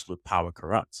that absolute power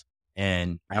corrupts,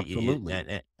 and Absolutely.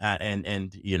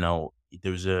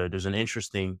 there's an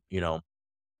interesting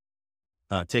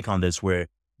take on this where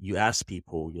you ask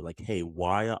people, you're like, hey,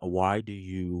 why do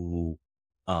you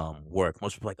work?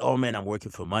 Most people are like, oh man, I'm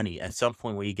working for money. At some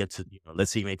point where you get to,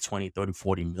 let's say you make 20, 30,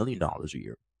 $40 million a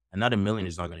year. Another million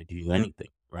is not going to do you anything,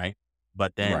 right?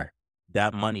 But then Right.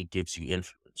 that money gives you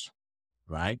influence,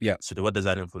 right? Yeah. So what does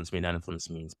that influence mean? That influence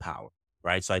means power,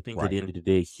 right? So I think at Right. the end of the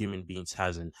day, human beings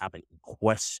hasn't have an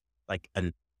quest like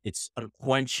an it's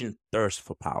unquenching thirst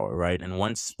for power, right? And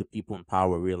once the people in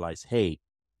power realize, hey,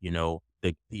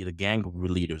 the gang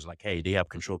leaders, like, hey, they have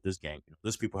control of this gang.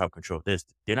 These people have control of this.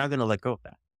 They're not going to let go of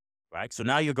that, right? So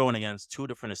now you're going against two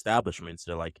different establishments.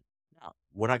 They're like, no,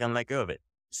 we're not going to let go of it.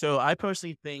 So I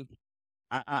personally think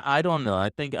I don't know. I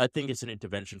think it's an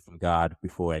intervention from God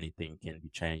before anything can be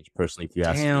changed. Personally, if you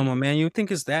ask Damn, me, man, you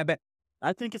think it's that bad?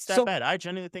 I think it's that So bad. I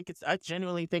genuinely think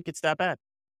it's that bad.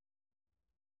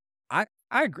 I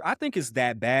think it's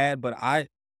that bad, but I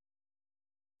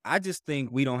just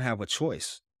think we don't have a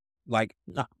choice. Like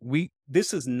No.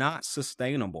 this is not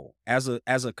sustainable as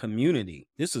a community.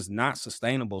 This is not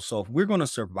sustainable. So if we're going to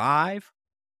survive,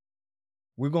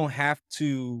 we're going to have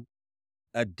to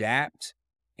adapt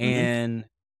Mhm. and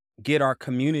get our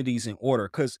communities in order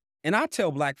cuz and I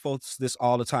tell black folks this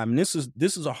all the time. And this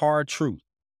is a hard truth.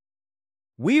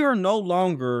 We are no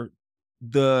longer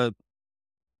the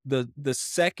the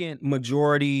second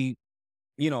majority,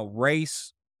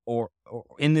 race or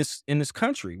in this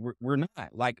country. We're not.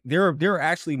 Like there are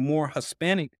actually more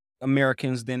Hispanic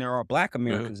Americans than there are black Mhm.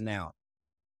 Americans now.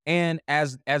 And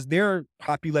as their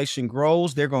population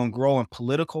grows, they're going to grow in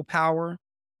political power.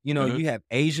 Mhm. You have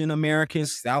Asian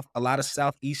Americans, a lot of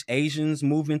Southeast Asians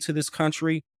move into this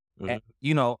country. Mhm.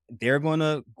 They're going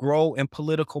to grow in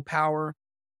political power,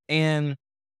 and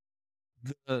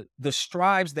the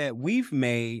strides that we've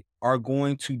made are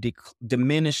going to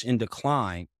diminish and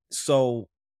decline. So,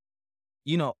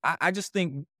 I just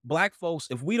think black folks,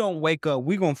 if we don't wake up,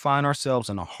 we're gonna find ourselves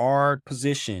in a hard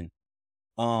position,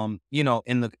 in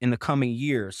the coming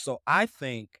years. So I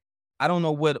think I don't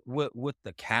know what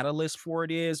the catalyst for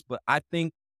it is, but I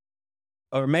think,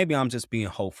 or maybe I'm just being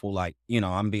hopeful, like,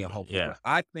 I'm being hopeful, Yeah. but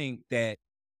I think that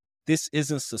this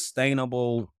isn't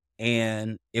sustainable.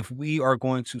 And if we are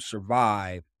going to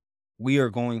survive, we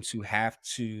are going to have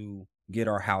to get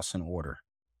our house in order.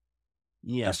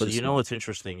 Yeah, That's but you just know me. what's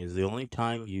interesting is the only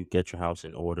time you get your house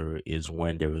in order is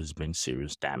when there has been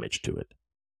serious damage to it,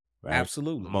 right?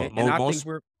 Absolutely. Mo And mo I think most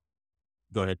we're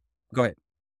Go ahead. go ahead.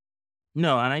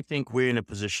 No, and I think we're in a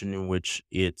position in which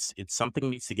it's something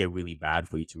needs to get really bad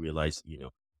for you to realize,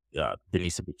 there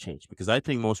needs to be change. Because I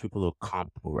think most people are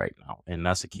comfortable right now, and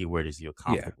that's the key word is you're Yeah,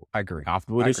 comfortable. I agree.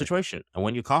 Comfortable with I your agree. situation. And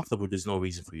when you're comfortable, there's no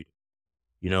reason for you to.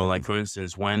 Like Mhm. for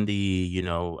instance, when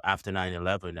after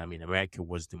 9/11, I mean, America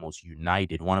was the most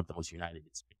united, one of the most united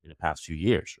it's been in the past few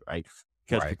years, right?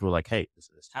 Because Right. people were like, hey, this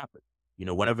happened.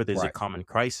 Whenever there's a Right. common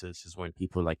crisis is when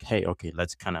people are like, hey, okay,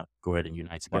 let's kind of go ahead and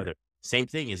unite Right. together. Same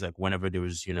thing is like whenever there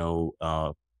was,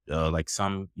 like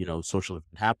some, social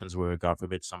event happens where, God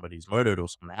forbid, somebody's murdered or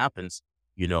something happens,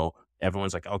 you know,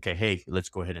 everyone's like, okay, hey, let's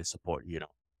go ahead and support.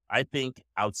 I think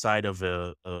outside of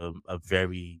a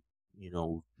very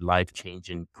life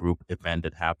changing group event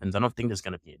that happens, I don't think there's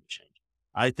going to be any change.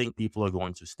 I think people are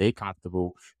going to stay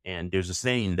comfortable. And there's a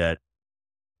saying that,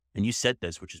 and you said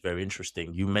this, which is very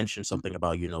interesting. You mentioned something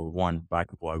about, one, black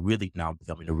people are really now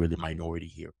becoming a really minority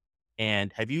here.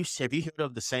 And have you heard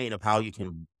of the saying of how you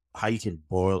can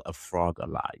boil a frog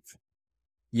alive?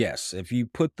 Yes, if you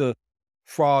put the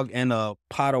frog in a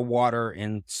pot of water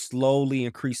and slowly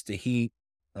increase the heat,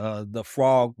 the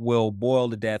frog will boil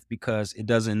to death because it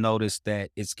doesn't notice that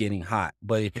it's getting hot.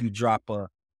 But if you drop a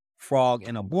frog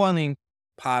in a boiling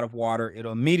pot of water,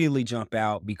 it'll immediately jump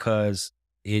out because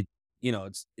it,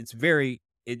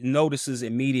 it notices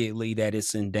immediately that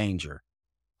it's in danger.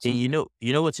 And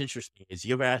So what's interesting is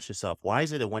you ever ask yourself, why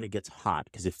is it that when it gets hot,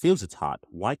 because it feels it's hot,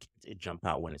 why can't it jump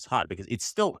out when it's hot? Because it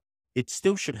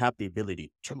still should have the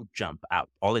ability to jump out.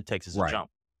 All it takes is a right,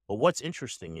 jump. But what's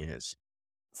interesting is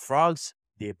frogs,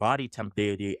 their body temp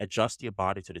they adjust their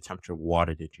body to the temperature of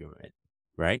water that you're in,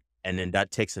 right? And then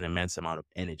that takes an immense amount of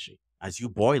energy. As you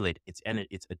boil it, it's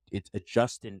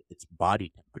adjusting its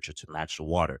body temperature to match the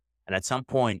water. And at some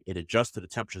point, it adjusts to the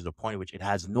temperature to the point in which it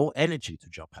has no energy to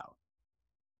jump out.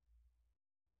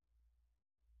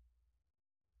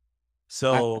 I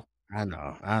So I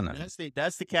know.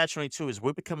 that's the catch 22 is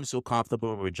we're becoming so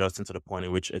comfortable and we're adjusting to the point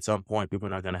in which at some point people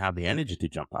are not going to have the energy to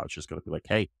jump out. It's just going to be like,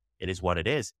 hey, it is what it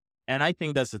is. And I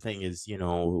think that's the thing is,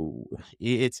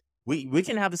 it's we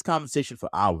can have this conversation for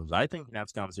hours. I think we can have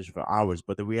this conversation for hours,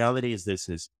 but the reality is this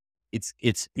is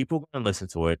it's people going to listen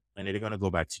to it and they're going to go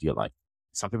back to your life.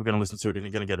 Some people are going to listen to it and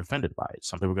they're going to get offended by it.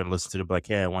 Some people are going to listen to it and be like,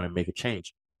 hey, I want to make a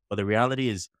change. But the reality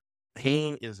is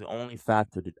pain is the only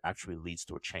factor that actually leads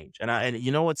to a change. And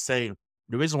you know what's saying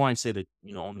the reason why I say that,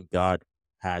 only God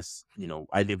has,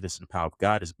 I live this in the power of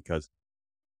God is because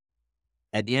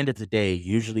at the end of the day,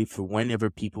 usually for whenever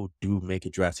people do make a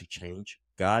drastic change,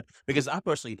 God, because I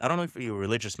don't know if you're a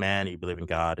religious man, you believe in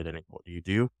God at any point. Do you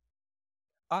do?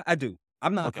 I do.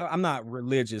 Okay. I'm not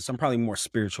religious. I'm probably more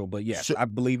spiritual, but yes, So, I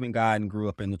believe in God and grew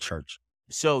up in the church.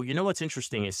 so you know what's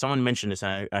interesting is someone mentioned this.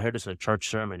 I heard this in a church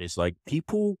sermon. Is like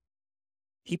people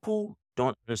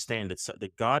don't understand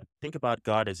that God. Think about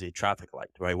God as a traffic light,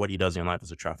 right? What He does in your life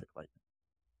is a traffic light.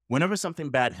 Whenever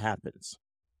something bad happens,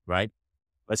 right?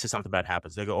 Let's say something bad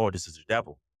happens. They go, "Oh, this is the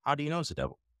devil." How do you know it's the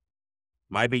devil?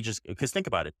 Might be just because think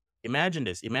about it. Imagine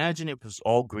this. Imagine it was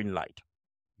all green light.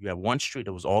 You have one street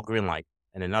that was all green light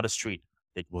and another street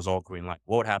that was all green light.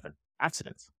 What would happen?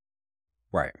 Accidents,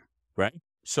 Right. right?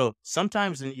 So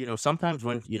sometimes, sometimes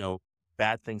when,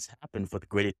 bad things happen for the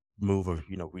greater move of,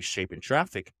 reshaping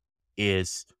traffic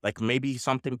is like maybe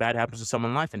something bad happens to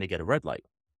someone's life and they get a red light.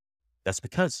 That's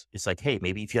because it's like, hey,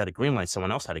 maybe if you had a green light,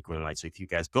 someone else had a green light. So if you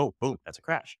guys go, boom, that's a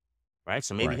crash, right?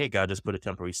 So maybe, Right. hey, God just put a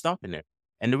temporary stop in there.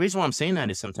 And the reason why I'm saying that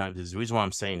is sometimes is the reason why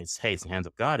I'm saying is, hey, it's the hands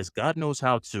of God is God knows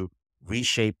how to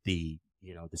reshape the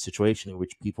situation in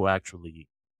which people actually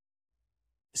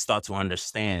start to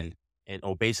understand and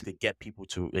or basically get people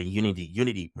to a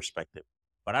unity perspective.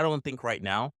 But I don't think right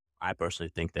now, I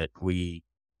personally think that we're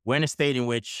in a state in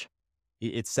which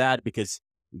it's sad because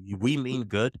we mean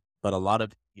good, but a lot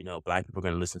of black people are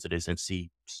going to listen to this and see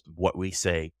what we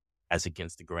say as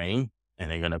against the grain, and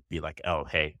they're going to be like, oh,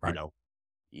 hey, Right.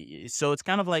 So it's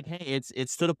kind of like, hey,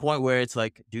 it's to the point where it's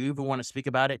like, do you even want to speak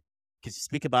about it? Because you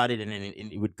speak about it and then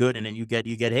it would good, and then you get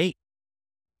hate.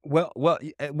 Well,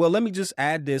 let me just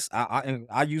add this.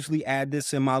 I usually add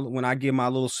this in my when I give my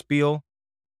little spiel.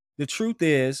 The truth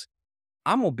is,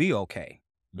 I'm gonna be okay.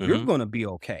 You're Mm-hmm. gonna be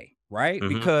okay, right?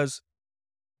 Mm-hmm. Because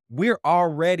we're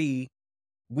already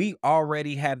we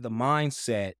already have the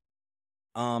mindset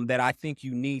that I think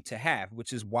you need to have,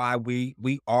 which is why we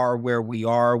are where we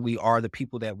are. We are the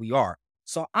people that we are.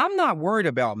 So I'm not worried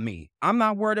about me. I'm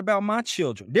not worried about my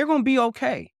children. They're gonna be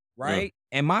okay, Mm, right?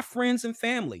 And my friends and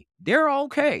family, they're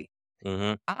okay.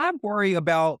 mm-hmm. I worry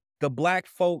about the black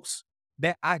folks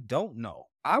that I don't know.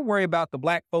 I worry about the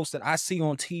black folks that I see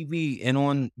on TV and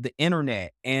on the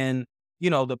internet and,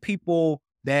 the people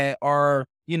that are,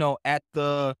 at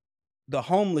the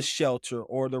homeless shelter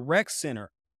or the rec center.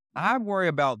 I worry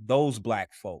about those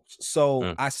black folks. So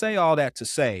Mm, I say all that to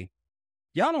say,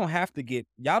 y'all don't have to get,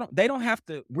 y'all don't, they don't have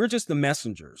to, we're just the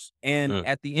messengers. And mm,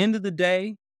 at the end of the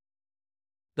day,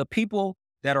 the people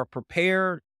that are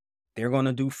prepared, they're going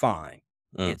to do fine.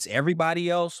 mm, It's everybody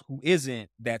else who isn't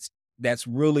that's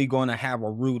really going to have a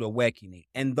rude awakening.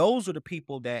 And those are the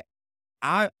people that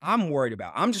I'm worried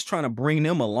about. I'm just trying to bring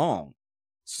them along.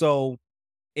 So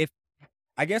if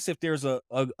I guess if there's a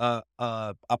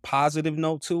positive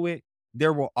note to it,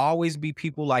 there will always be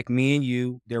people like me and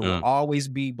you. There will mm, always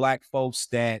be black folks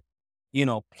that,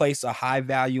 place a high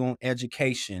value on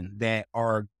education, that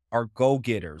are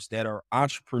go-getters, that are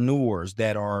entrepreneurs,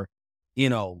 that are, you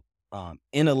know,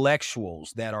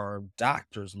 intellectuals, that are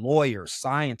doctors, lawyers,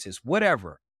 scientists,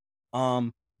 whatever.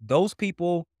 um, those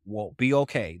people will be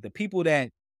okay. The people that,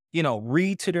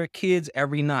 read to their kids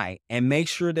every night and make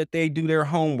sure that they do their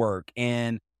homework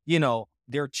and,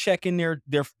 they're checking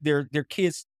their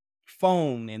kids'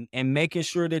 phone and making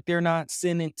sure that they're not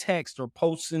sending text or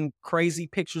posting crazy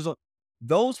pictures of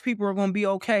those people are going to be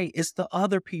okay. It's the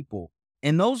other people.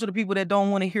 And those are the people that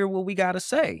don't want to hear what we got to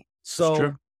say. that's true.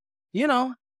 So, you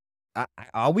know,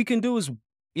 all we can do is,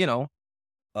 you know,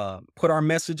 put our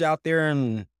message out there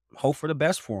and hope for the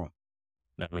best for them.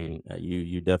 I mean,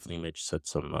 you definitely said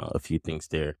some a few things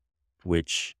there,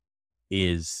 which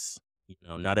is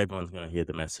not everyone's going to hear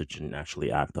the message and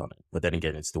actually act on it. But then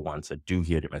again, it's the ones that do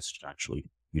hear the message and actually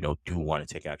do want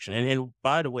to take action. And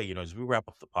by the way, as we wrap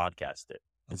up the podcast, there,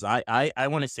 because I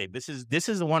want to say this is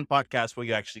the one podcast where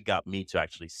you actually got me to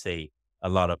actually say a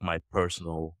lot of my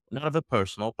personal, not of it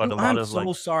personal, but Oh, a lot I'm of like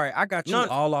so sorry. I got you no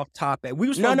all off topic. We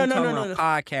were no supposed to no be no talking no no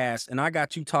about no podcasts, and I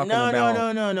got you talking No, no, about.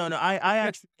 no, no, no, no. I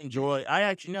actually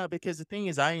no, because the thing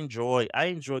is I enjoy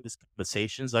these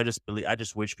conversations. I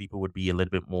just wish people would be a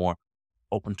little bit more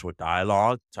open to a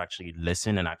dialogue, to actually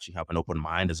listen and actually have an open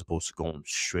mind as opposed to going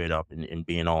straight up and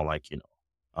being all like,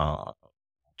 uh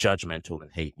judgmental and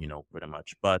hate, pretty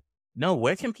much. But no,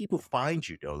 where can people find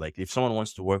you though? Like if someone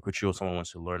wants to work with you or someone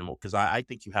wants to learn more, because I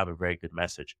think you have a very good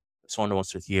message. Someone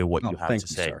wants to hear what you Oh, have thank to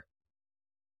you, say. sir.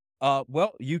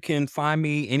 Well, you can find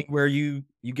me anywhere you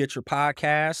get your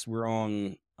podcasts. We're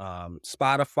on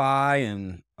Spotify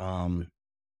and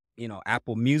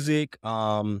Apple Music.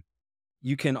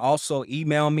 You can also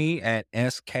email me at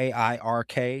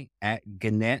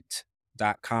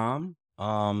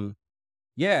skirk@gannett.com.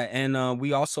 Yeah, and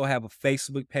we also have a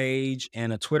Facebook page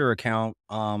and a Twitter account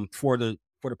for the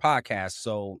podcast.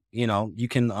 So, you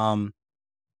can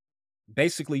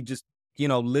basically just,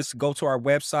 list go to our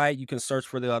website. You can search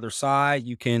for the other side.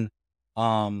 You can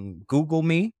Google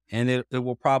me and it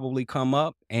will probably come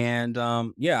up. And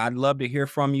yeah, I'd love to hear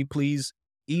from you. Please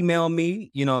email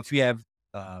me, if you have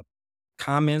uh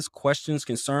comments, questions,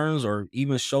 concerns, or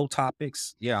even show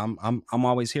topics. Yeah, I'm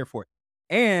always here for it.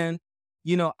 And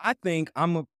I think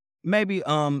maybe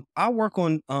I'll work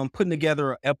on putting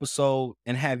together an episode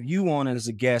and have you on as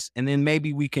a guest, and then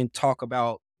maybe we can talk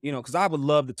about because I would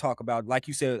love to talk about, like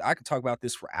you said, I could talk about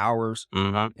this for hours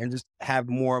Mhm. and just have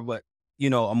more of a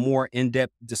more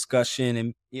in-depth discussion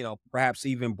and, perhaps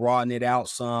even broaden it out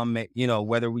some,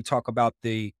 whether we talk about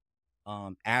the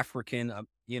African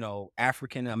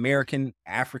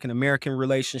American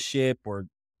relationship or,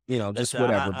 just Listen,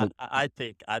 whatever. But I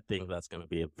think that's gonna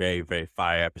be a very, very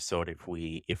fire episode if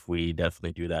we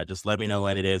definitely do that. Just let me know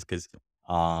when it is, because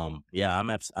yeah,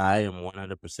 I am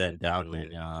 100% down,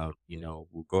 man.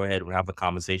 We'll go ahead and have a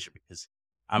conversation, because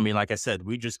I mean, like I said,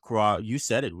 we just you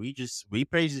said it. We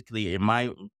basically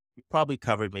we probably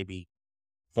covered maybe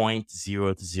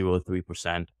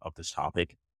 0.0003% of this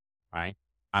topic, right?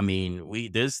 I mean,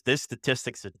 there's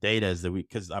statistics and data is that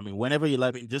because I mean, whenever you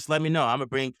let me know. I'm gonna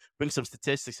bring some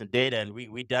statistics and data, and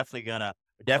we definitely I'm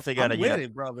gonna with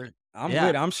it, brother. I'm with yeah.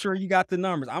 it. I'm sure you got the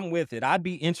numbers. I'm with it. I'd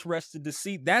be interested to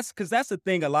see. That's because that's the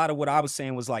thing. A lot of what I was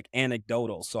saying was like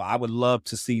anecdotal. So I would love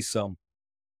to see some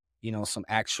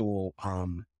actual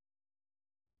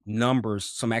numbers,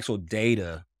 some actual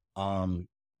data. Um,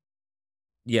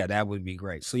 yeah, that would be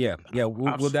great. So yeah, we'll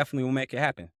Absolutely. definitely will make it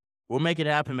happen. We'll make it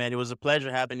happen, man. It was a pleasure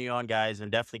having you on, guys,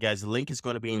 and definitely, guys, the link is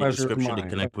going to be in the Pleasure is description to mine.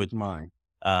 connect Pleasure with. is mine.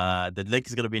 The link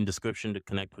is going to be in the description to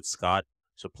connect with Scott.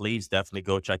 So please definitely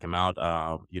go check him out.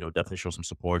 Definitely show some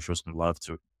support, show some love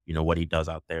to what he does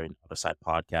out there in Other Side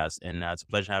Podcast. And it's a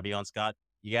pleasure having you on, Scott.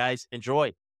 You guys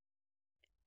enjoy.